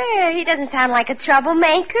 Sure, he doesn't sound like a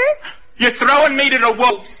troublemaker. You're throwing me to the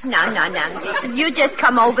wolves. No. You just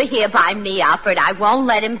come over here by me, Alfred. I won't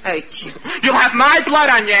let him hurt you. You'll have my blood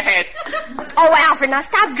on your head. Oh, Alfred, now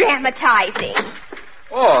stop dramatizing.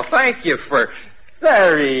 Oh, thank you for...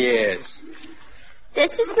 There he is.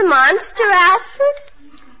 This is the monster, Alfred?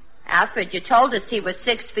 Alfred, you told us he was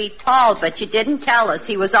 6 feet tall, but you didn't tell us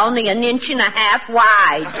he was only 1.5 inches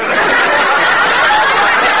wide.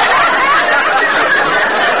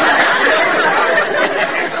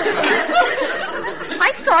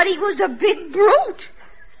 I thought he was a big brute.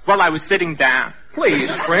 Well, I was sitting down. Please,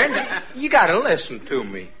 friend, you gotta listen to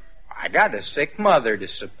me. I got a sick mother to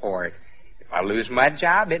support. If I lose my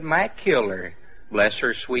job, it might kill her. Bless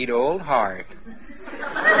her sweet old heart.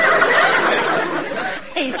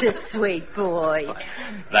 He's a sweet boy.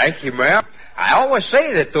 Thank you, ma'am. I always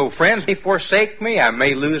say that though friends may forsake me, I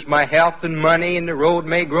may lose my health and money, and the road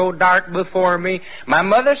may grow dark before me, my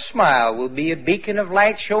mother's smile will be a beacon of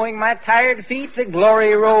light showing my tired feet the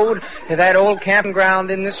glory road to that old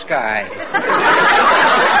campground in the sky.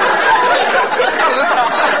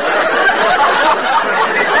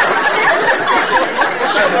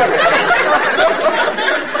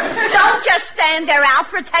 Don't just stand there,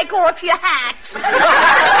 Alfred. Take off your hat.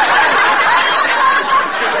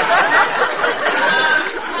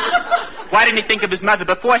 Why didn't he think of his mother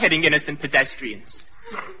before hitting innocent pedestrians?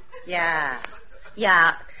 Yeah.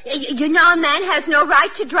 You know, a man has no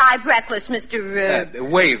right to drive reckless, Mr.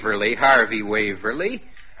 Waverly, Harvey Waverly.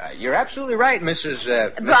 You're absolutely right,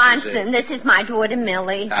 Mrs. Bronson. This is my daughter,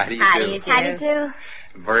 Millie. How do you do? How do you do?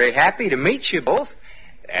 Very happy to meet you both.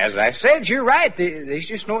 As I said, you're right. There's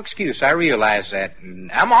just no excuse. I realize that. And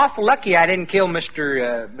I'm awful lucky I didn't kill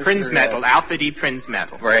Mr. Prinzmetal, Alfred E.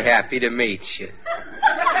 Prinzmetal. Very happy to meet you.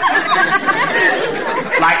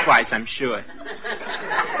 Likewise, I'm sure.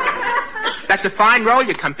 That's a fine role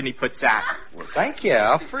your company puts out. Well, thank you,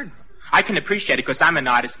 Alfred. I can appreciate it because I'm an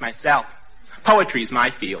artist myself. Poetry's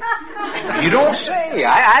my field. You don't say.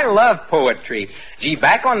 I love poetry. Gee,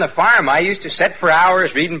 back on the farm, I used to sit for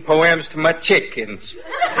hours reading poems to my chickens.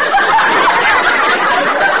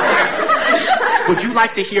 Would you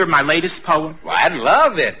like to hear my latest poem? Well, I'd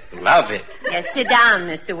love it. Love it. Yes, sit down,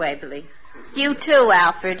 Mr. Waverly. You too,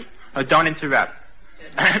 Alfred. Oh, don't interrupt.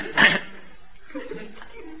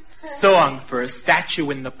 Song for a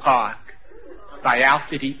Statue in the Park by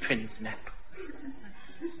Alfred E. Prinzmetal.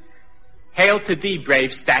 Hail to thee,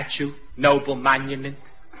 brave statue, noble monument,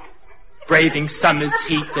 braving summer's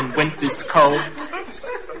heat and winter's cold.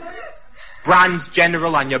 Bronze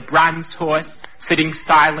general on your bronze horse, sitting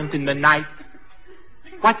silent in the night.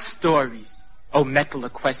 What stories, O metal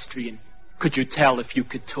equestrian, could you tell if you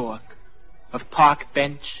could talk? Of park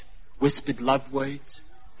bench, whispered love words,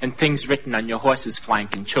 and things written on your horse's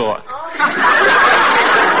flank in chalk.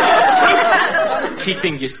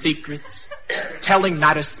 Keeping your secrets, telling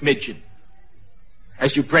not a smidgen,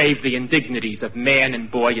 as you brave the indignities of man and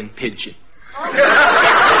boy and pigeon.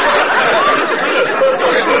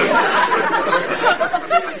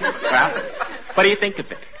 Well, what do you think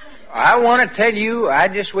of it? I want to tell you, I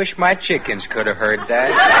just wish my chickens could have heard that.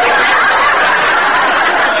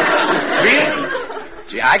 Really?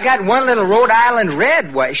 Gee, I got one little Rhode Island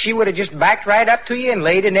red. Why, she would have just backed right up to you and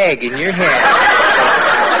laid an egg in your hand.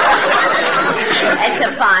 It's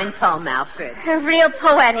a fine poem, Alfred. Real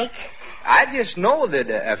poetic. I just know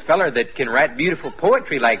that a feller that can write beautiful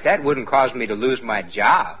poetry like that wouldn't cause me to lose my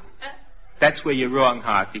job. That's where you're wrong,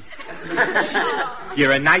 Harvey.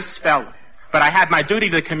 You're a nice fellow, but I have my duty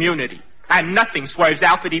to the community, and nothing swerves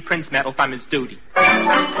Alfred E. Prinzmetal from his duty.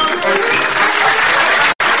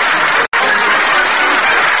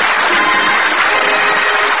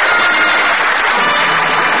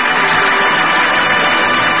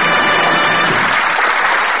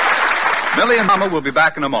 Millie and Mama will be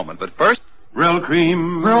back in a moment, but first... Real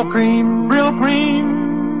cream, real cream, real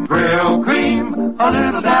cream, real cream, a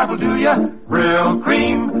little dab will do ya. Real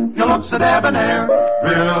cream, your looks so debonair.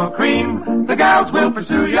 Real cream, the gals will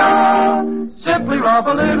pursue ya. Simply rub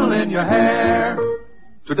a little in your hair.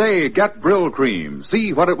 Today, get Brill Cream.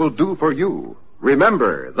 See what it will do for you.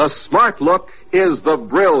 Remember, the smart look is the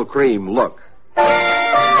Brill Cream look.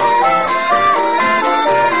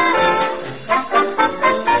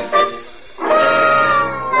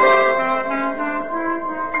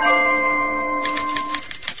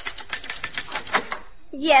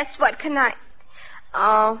 Yes, what can I...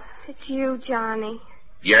 Oh, it's you, Johnny.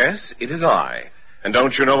 Yes, it is I. And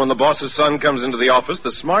don't you know when the boss's son comes into the office,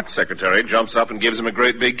 the smart secretary jumps up and gives him a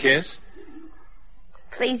great big kiss?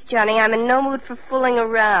 Please, Johnny, I'm in no mood for fooling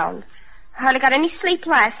around. I hardly got any sleep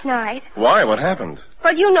last night. Why? What happened?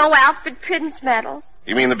 Well, you know Alfred Prinzmetal.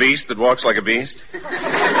 You mean the beast that walks like a beast? Of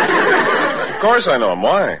course I know him.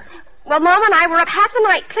 Why? Well, Mom and I were up half the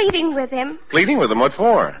night pleading with him. Pleading with him? What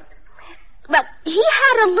for? Well, he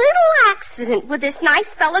had a little accident with this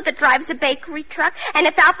nice fella that drives a bakery truck, and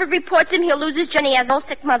if Alfred reports him, he'll lose his job. He has an old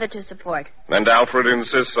sick mother to support. And Alfred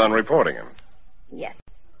insists on reporting him. Yes.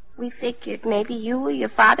 We figured maybe you or your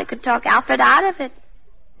father could talk Alfred out of it.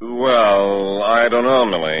 Well, I don't know,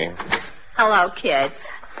 Millie. Hello, kids.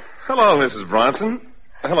 Hello, Mrs. Bronson.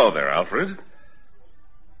 Hello there, Alfred.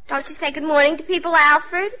 Don't you say good morning to people,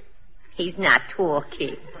 Alfred? He's not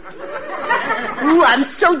talking. Ooh, I'm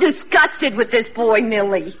so disgusted with this boy,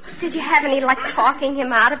 Millie. Did you have any luck talking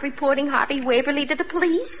him out of reporting Harvey Waverly to the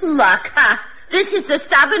police? Luck, huh? This is the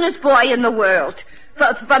stubbornest boy in the world.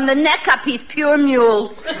 From the neck up, he's pure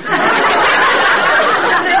mule.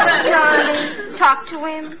 Johnny, talk to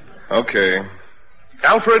him. Okay.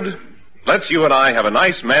 Alfred, let's you and I have a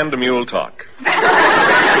nice man-to-mule talk.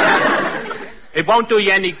 It won't do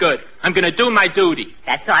you any good. I'm going to do my duty.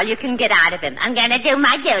 That's all you can get out of him. I'm going to do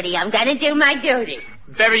my duty. I'm going to do my duty.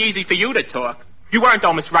 Very easy for you to talk. You weren't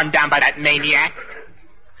almost run down by that maniac.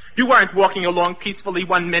 You weren't walking along peacefully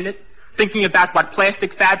 1 minute, thinking about what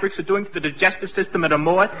plastic fabrics are doing to the digestive system of the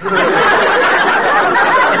moth.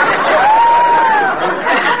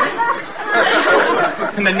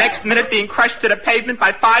 And the next minute being crushed to the pavement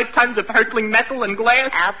by 5 tons of hurtling metal and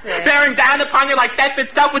glass. Alfred. Bearing down upon you like death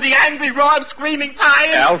itself with the angry roar of screaming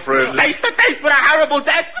tires. Alfred. Face to face with a horrible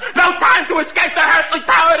death. No time to escape the hurtling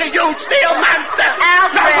power of the huge steel monster.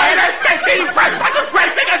 Alfred. No way to escape being crushed like a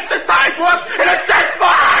grape against the sidewalk in a death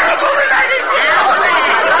more horrible than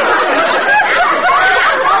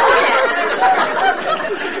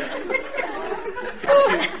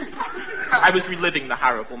I was reliving the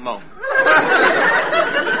horrible moment.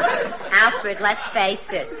 Alfred, let's face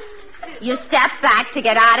it. You stepped back to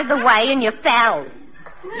get out of the way and you fell.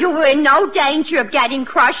 You were in no danger of getting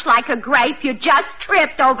crushed like a grape. You just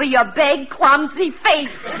tripped over your big, clumsy feet.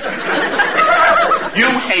 You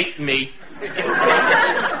hate me.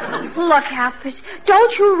 Look, Alfred,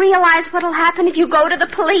 don't you realize what'll happen if you go to the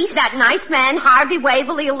police? That nice man, Harvey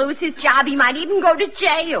Waverly, will lose his job. He might even go to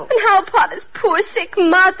jail. And how about his poor, sick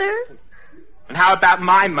mother? And how about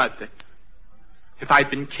my mother? If I'd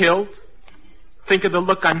been killed, think of the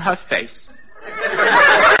look on her face.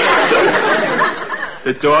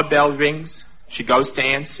 The doorbell rings. She goes to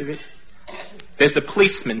answer it. There's a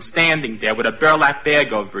policeman standing there with a burlap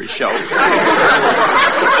bag over his shoulder.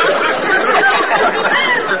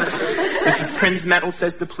 Mrs. Prinzmetal,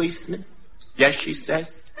 says the policeman. Yes, she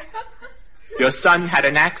says. Your son had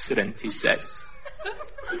an accident, he says.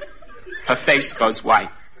 Her face goes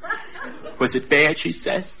white. Was it bad, she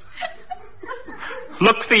says.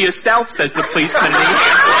 Look for yourself, says the policeman.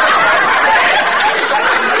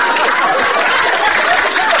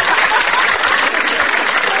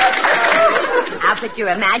 Alfred, your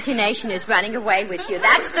imagination is running away with you.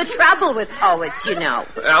 That's the trouble with poets, you know.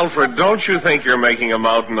 Alfred, don't you think you're making a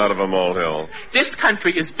mountain out of a molehill? This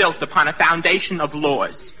country is built upon a foundation of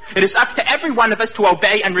laws. It is up to every one of us to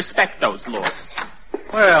obey and respect those laws.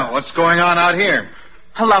 Well, what's going on out here?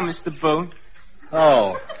 Hello, Mr. Boone.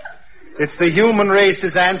 Oh, it's the human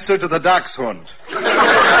race's answer to the dachshund. Mr.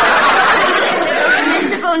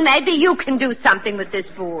 Boone, maybe you can do something with this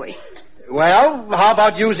boy. Well, how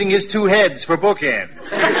about using his 2 heads for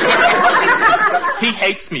bookends? He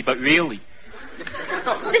hates me, but really.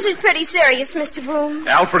 This is pretty serious, Mr. Boone.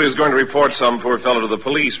 Alfred is going to report some poor fellow to the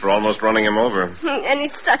police for almost running him over. And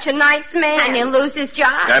he's such a nice man. And he'll lose his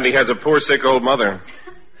job. And he has a poor, sick old mother.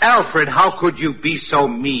 Alfred, how could you be so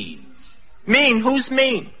mean? Mean? Who's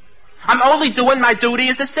mean? I'm only doing my duty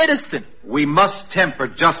as a citizen. We must temper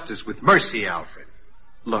justice with mercy, Alfred.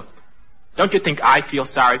 Look, don't you think I feel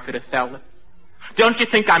sorry for the fella? Don't you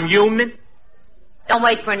think I'm human? Don't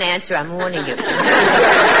wait for an answer, I'm warning you.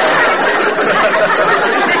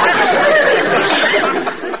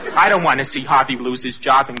 I don't want to see Harvey lose his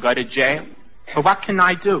job and go to jail. But what can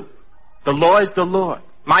I do? The law is the law.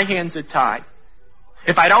 My hands are tied.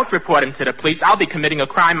 If I don't report him to the police, I'll be committing a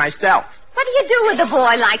crime myself. What do you do with a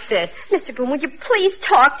boy like this? Mr. Boone, would you please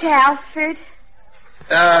talk to Alfred?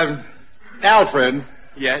 Alfred.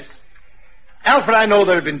 Yes? Alfred, I know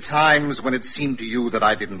there have been times when it seemed to you that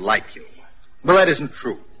I didn't like you. But that isn't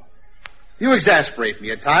true. You exasperate me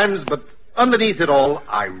at times, but underneath it all,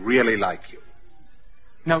 I really like you.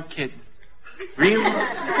 No kidding. Really?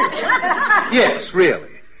 Yes, really.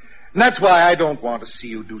 And that's why I don't want to see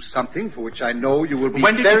you do something for which I know you will be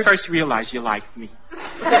When did you first realize you liked me?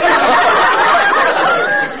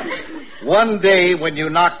 One day when you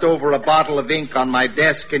knocked over a bottle of ink on my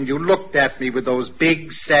desk and you looked at me with those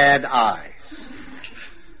big, sad eyes.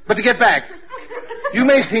 But to get back, you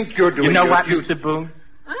may think you're doing You know your what, duty. Mr. Boone?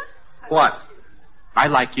 What? I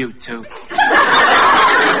like you, too.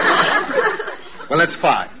 Well, that's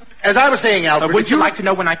fine. As I was saying, Alfred... would you like to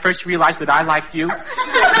know when I first realized that I liked you?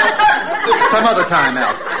 Some other time,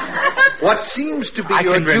 Alfred. What seems to be I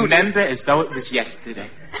your can duty... remember as though it was yesterday.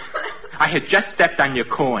 I had just stepped on your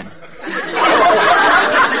corn.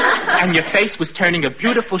 And your face was turning a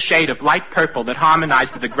beautiful shade of light purple that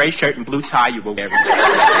harmonized with the gray shirt and blue tie you were wearing.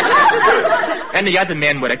 Then the other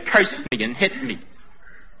man would have cursed me and hit me.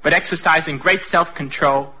 But exercising great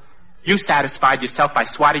self-control, you satisfied yourself by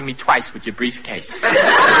swatting me twice with your briefcase.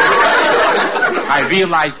 I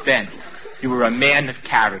realized then you were a man of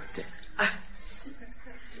character.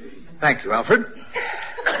 Thank you, Alfred.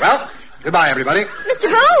 Well, goodbye, everybody. Mr.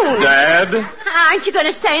 Boone! Dad? Aren't you going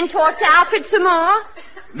to stay and talk to Alfred some more?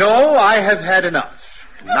 No, I have had enough.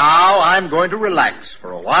 Now I'm going to relax for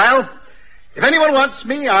a while. If anyone wants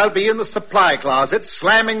me, I'll be in the supply closet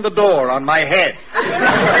slamming the door on my head.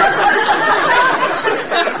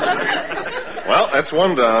 Well, that's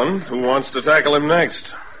one down. Who wants to tackle him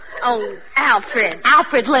next? Oh, Alfred.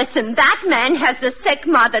 Alfred, listen. That man has a sick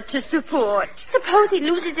mother to support. Suppose he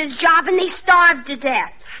loses his job and they starve to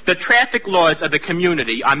death. The traffic laws of the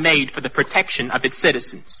community are made for the protection of its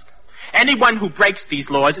citizens. Anyone who breaks these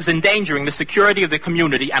laws is endangering the security of the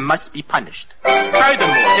community and must be punished. Furthermore,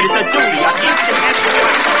 it is a duty of each and every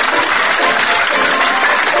one.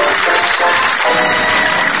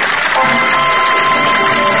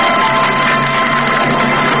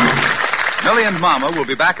 Millie and Mama will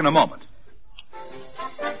be back in a moment.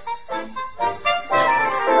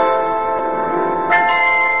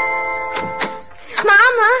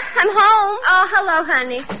 Mama, I'm home. Oh, hello,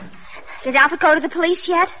 honey. Did Alfred go to the police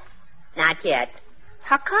yet? Not yet.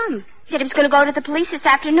 How come? He said he was going to go to the police this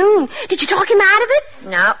afternoon. Did you talk him out of it?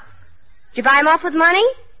 No. Did you buy him off with money?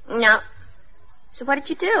 No. So what did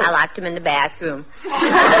you do? I locked him in the bathroom.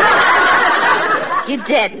 You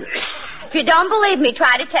didn't. If you don't believe me,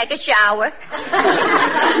 try to take a shower.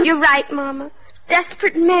 You're right, Mama.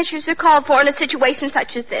 Desperate measures are called for in a situation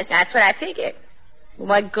such as this. That's what I figured.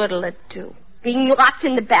 What good'll it do? Being locked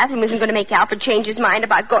in the bathroom isn't going to make Alfred change his mind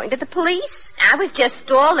about going to the police. I was just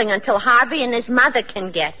stalling until Harvey and his mother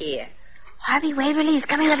can get here. Harvey Waverly's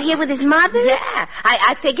coming up here with his mother? Yeah.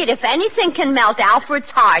 I figured if anything can melt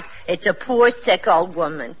Alfred's heart, it's a poor, sick old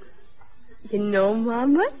woman. You know,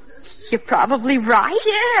 Mama, you're probably right.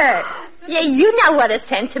 Sure. Yeah, you know what a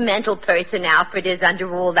sentimental person Alfred is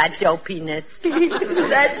under all that dopiness.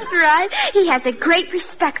 That's right. He has a great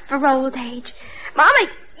respect for old age. Mama,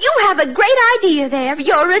 you have a great idea there.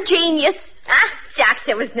 You're a genius. Ah, shucks,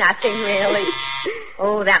 there was nothing really.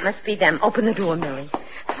 Oh, that must be them. Open the door, Millie.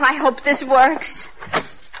 I hope this works.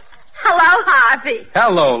 Hello, Harvey.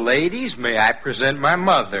 Hello, ladies. May I present my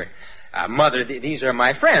mother? Mother, these are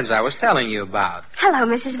my friends I was telling you about. Hello,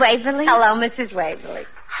 Mrs. Waverly. Hello, Mrs. Waverly.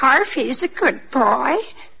 Harvey's a good boy.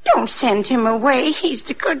 Don't send him away. He's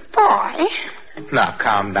a good boy. Now,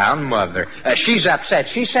 calm down, Mother. She's upset.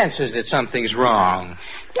 She senses that something's wrong.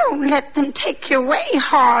 Don't let them take you away,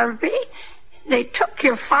 Harvey. They took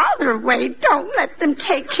your father away. Don't let them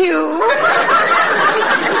take you.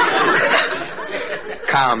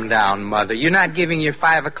 Calm down, Mother. You're not giving your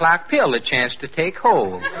 5 o'clock pill a chance to take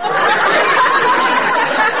hold.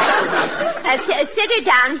 Sit her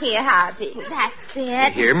down here, Harvey. That's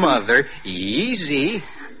it. Here, Mother. Easy.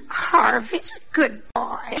 Harvey's a good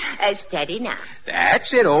boy. Steady now.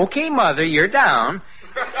 That's it. Okay, Mother. You're down.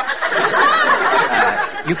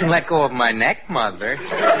 You can let go of my neck, Mother.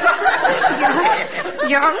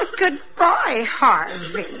 You're a good boy,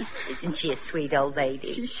 Harvey. Isn't she a sweet old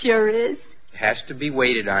lady? She sure is. Has to be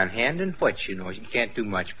waited on hand and foot, you know. She can't do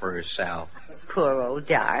much for herself. Poor old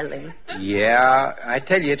darling. Yeah, I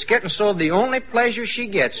tell you, it's getting so the only pleasure she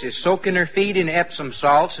gets is soaking her feet in Epsom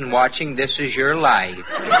salts and watching This Is Your Life. Is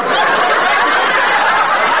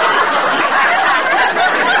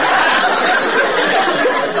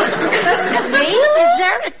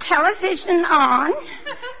there a television on?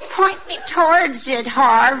 Point me towards it,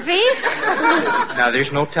 Harvey. Now,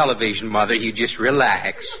 there's no television, Mother. You just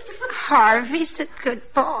relax. Harvey's a good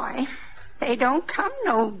boy. They don't come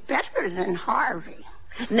no better than Harvey.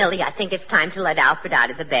 Millie, I think it's time to let Alfred out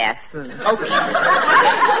of the bathroom. Okay.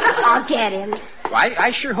 I'll get him. Well, I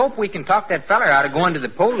sure hope we can talk that feller out of going to the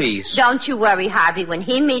police. Don't you worry, Harvey. When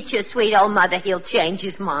he meets your sweet old mother, he'll change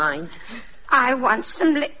his mind. I want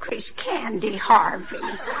some licorice candy, Harvey.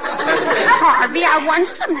 Harvey, I want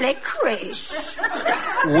some licorice.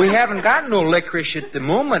 We haven't got no licorice at the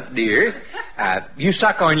moment, dear. You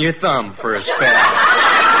suck on your thumb for a spell.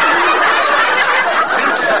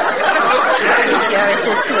 He sure is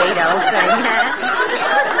a sweet old thing, huh?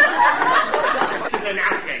 This is an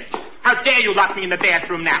outrage. How dare you lock me in the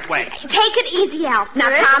bathroom that way? Take it easy, Alfred. Now,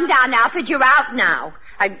 calm down, Alfred. You're out now.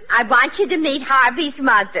 I want you to meet Harvey's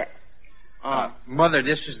mother. Mother,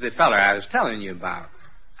 this is the feller I was telling you about.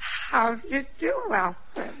 How do you do,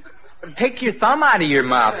 Alfred? Take your thumb out of your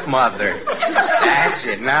mouth, Mother. That's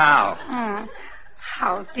it, now.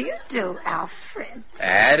 How do you do, Alfred?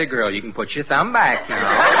 Atta girl, you can put your thumb back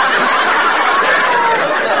now.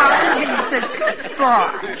 Harvey's a good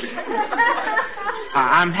boy.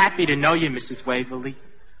 I'm happy to know you, Mrs. Waverly.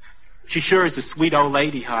 She sure is a sweet old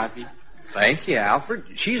lady, Harvey. Thank you, Alfred.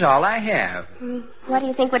 She's all I have. What do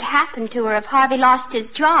you think would happen to her if Harvey lost his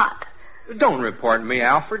job? Don't report me,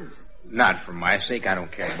 Alfred. Not for my sake. I don't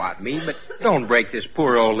care about me, but don't break this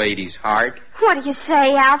poor old lady's heart. What do you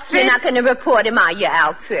say, Alfred? You're not going to report him, are you,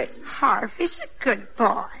 Alfred? Harvey's a good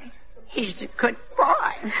boy. He's a good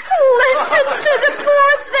boy. Listen to the poor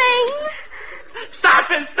thing.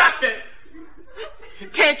 Stop it! Stop it!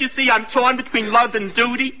 Can't you see I'm torn between love and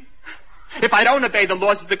duty? If I don't obey the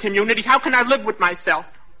laws of the community, how can I live with myself?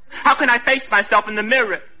 How can I face myself in the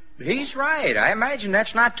mirror? He's right. I imagine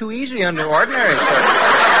that's not too easy under ordinary circumstances.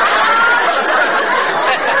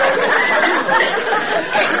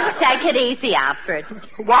 Take it easy, Alfred.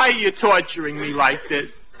 Why are you torturing me like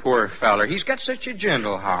this? Poor feller. He's got such a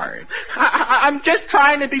gentle heart. I'm just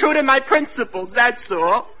trying to be true to my principles, that's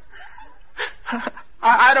all.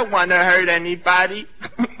 I don't want to hurt anybody.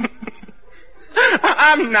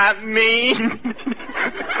 I'm not mean. Poor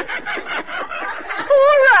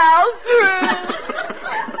Alfred.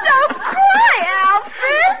 Don't cry,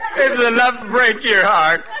 Alfred. It's enough to break your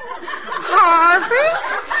heart. Harvey,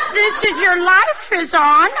 this is your life is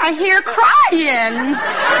on. I hear crying.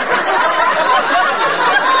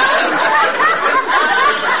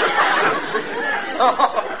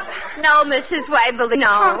 No, Mrs. Waverly,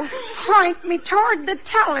 no. Point me toward the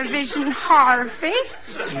television, Harvey.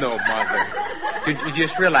 No, Mother. You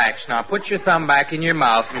just relax now. Put your thumb back in your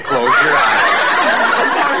mouth and close your eyes.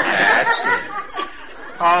 That's it.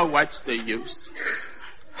 Oh, what's the use?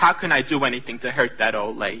 How can I do anything to hurt that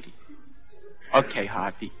old lady? Okay,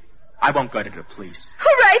 Harvey. I won't go to the police.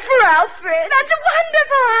 Hooray for Alfred. That's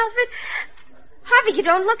wonderful, Alfred. Harvey, you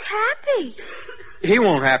don't look happy. He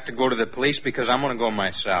won't have to go to the police because I'm going to go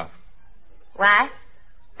myself. What?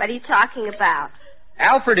 What are you talking about?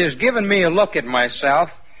 Alfred has given me a look at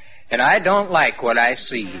myself, and I don't like what I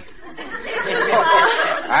see.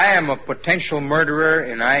 I am a potential murderer,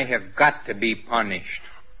 and I have got to be punished.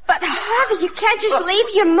 But, Harvey, you can't just leave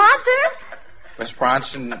your mother. Miss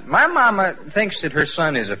Bronson, my mama thinks that her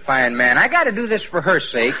son is a fine man. I got to do this for her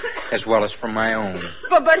sake as well as for my own.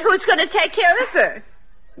 But who's going to take care of her?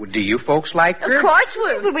 Well, do you folks like her? Of course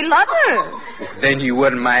we love her. Then you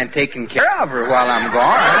wouldn't mind taking care of her while I'm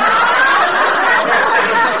gone.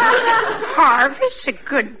 Harvey's a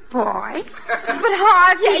good boy. But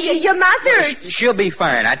Harvey, your mother... She'll be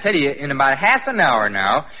fine. I tell you, in about half an hour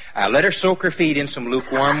now, I'll let her soak her feet in some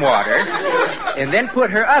lukewarm water and then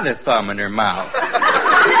put her other thumb in her mouth.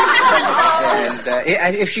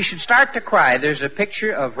 And if she should start to cry, there's a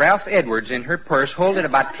picture of Ralph Edwards in her purse holding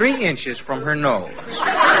about 3 inches from her nose.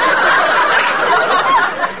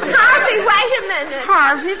 Harvey, wait a minute.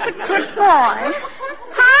 Harvey's a good boy.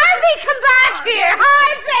 Harvey, come back here.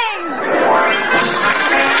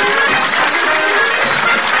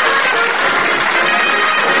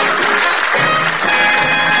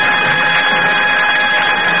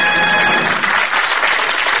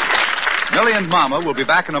 Millie and Mama will be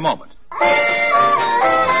back in a moment.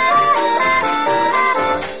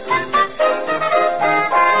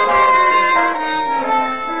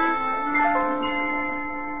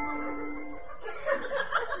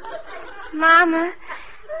 Mama,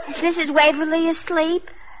 is Mrs. Waverly asleep?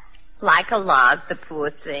 Like a log, the poor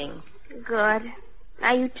thing. Good.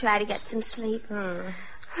 Now you try to get some sleep.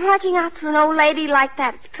 Watching out for an old lady like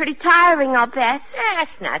that, it's pretty tiring, I'll bet.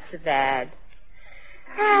 That's not so bad.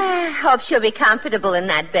 I hope she'll be comfortable in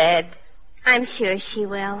that bed. I'm sure she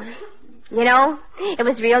will. You know, it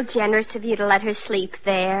was real generous of you to let her sleep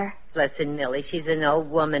there. Listen, Millie, she's an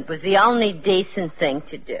old woman. It was the only decent thing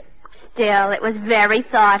to do. Still, it was very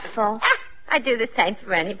thoughtful. I'd do the same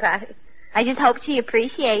for anybody. I just hope she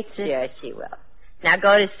appreciates it. Sure she will. Now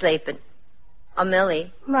go to sleep and Oh,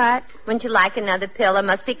 Millie. What? Wouldn't you like another pill? It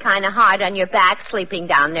must be kind of hard on your back sleeping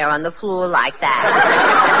down there on the floor like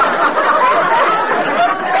that.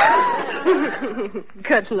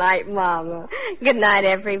 Good night, Mama. Good night,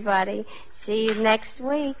 everybody. See you next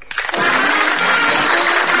week.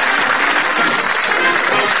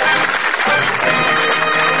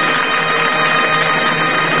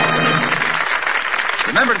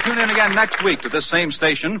 Remember to tune in again next week to this same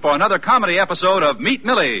station for another comedy episode of Meet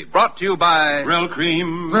Millie, brought to you by Brill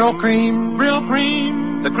Cream. Brill Cream. Brill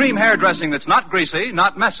Cream. the cream hairdressing that's not greasy,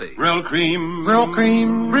 not messy. Brill Cream. Brill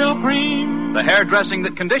Cream. Brill Cream. The hairdressing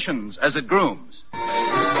that conditions as it grooms.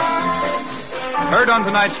 Heard on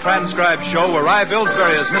tonight's transcribed show were Ry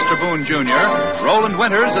Billsbury as Mr. Boone Jr., Roland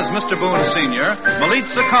Winters as Mr. Boone Sr.,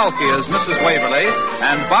 Malitza Kalki as Mrs. Waverly,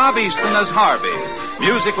 and Bob Easton as Harvey.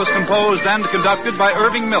 Music was composed and conducted by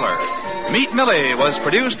Irving Miller. Meet Millie was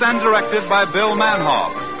produced and directed by Bill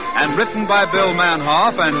Manhoff, and written by Bill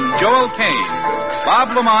Manhoff and Joel Kane.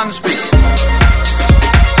 Bob Lamont speaks.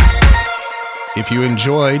 If you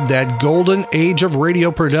enjoyed that golden age of radio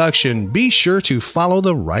production, be sure to follow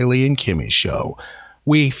the Riley and Kimmy Show.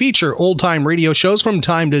 We feature old-time radio shows from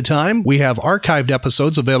time to time. We have archived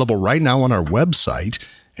episodes available right now on our website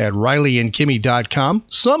at rileyandkimmy.com.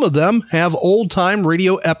 Some of them have old-time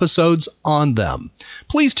radio episodes on them.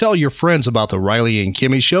 Please tell your friends about the Riley and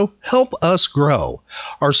Kimmy Show. Help us grow.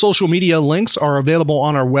 Our social media links are available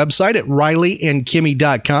on our website at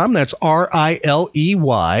rileyandkimmy.com. That's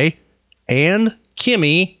R-I-L-E-Y and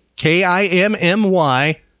Kimmy,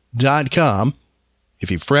 KIMMY.com.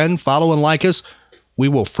 If you friend, follow, and like us, we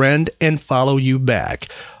will friend and follow you back.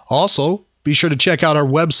 Also, be sure to check out our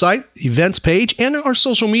website, events page, and our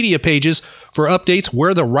social media pages for updates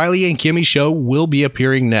where the Riley and Kimmy Show will be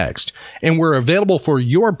appearing next. And we're available for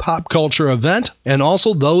your pop culture event and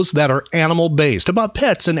also those that are animal-based, about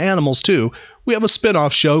pets and animals too. We have a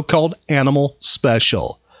spin-off show called Animal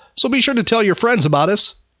Special. So be sure to tell your friends about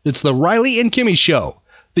us. It's the Riley and Kimmy Show,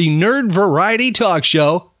 the nerd variety talk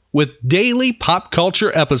show with daily pop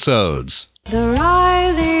culture episodes. The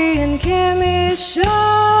Riley and Kimmy Show.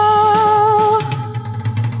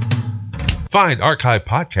 Find archive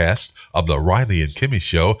podcasts of The Riley and Kimmy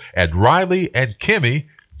Show at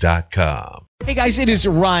rileyandkimmy.com. Hey guys, it is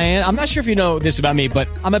Ryan. I'm not sure if you know this about me, but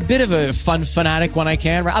I'm a bit of a fun fanatic when I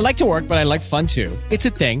can. I like to work, but I like fun too. It's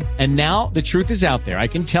a thing. And now the truth is out there. I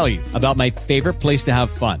can tell you about my favorite place to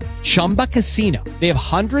have fun. Chumba Casino. They have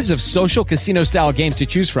hundreds of social casino style games to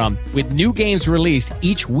choose from with new games released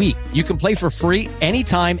each week. You can play for free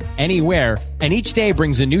anytime, anywhere. And each day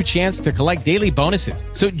brings a new chance to collect daily bonuses.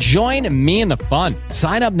 So join me in the fun.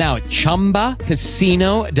 Sign up now at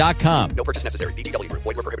ChumbaCasino.com. No purchase necessary. VGW Group.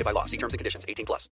 Void where prohibited by law. See terms and conditions. 18+.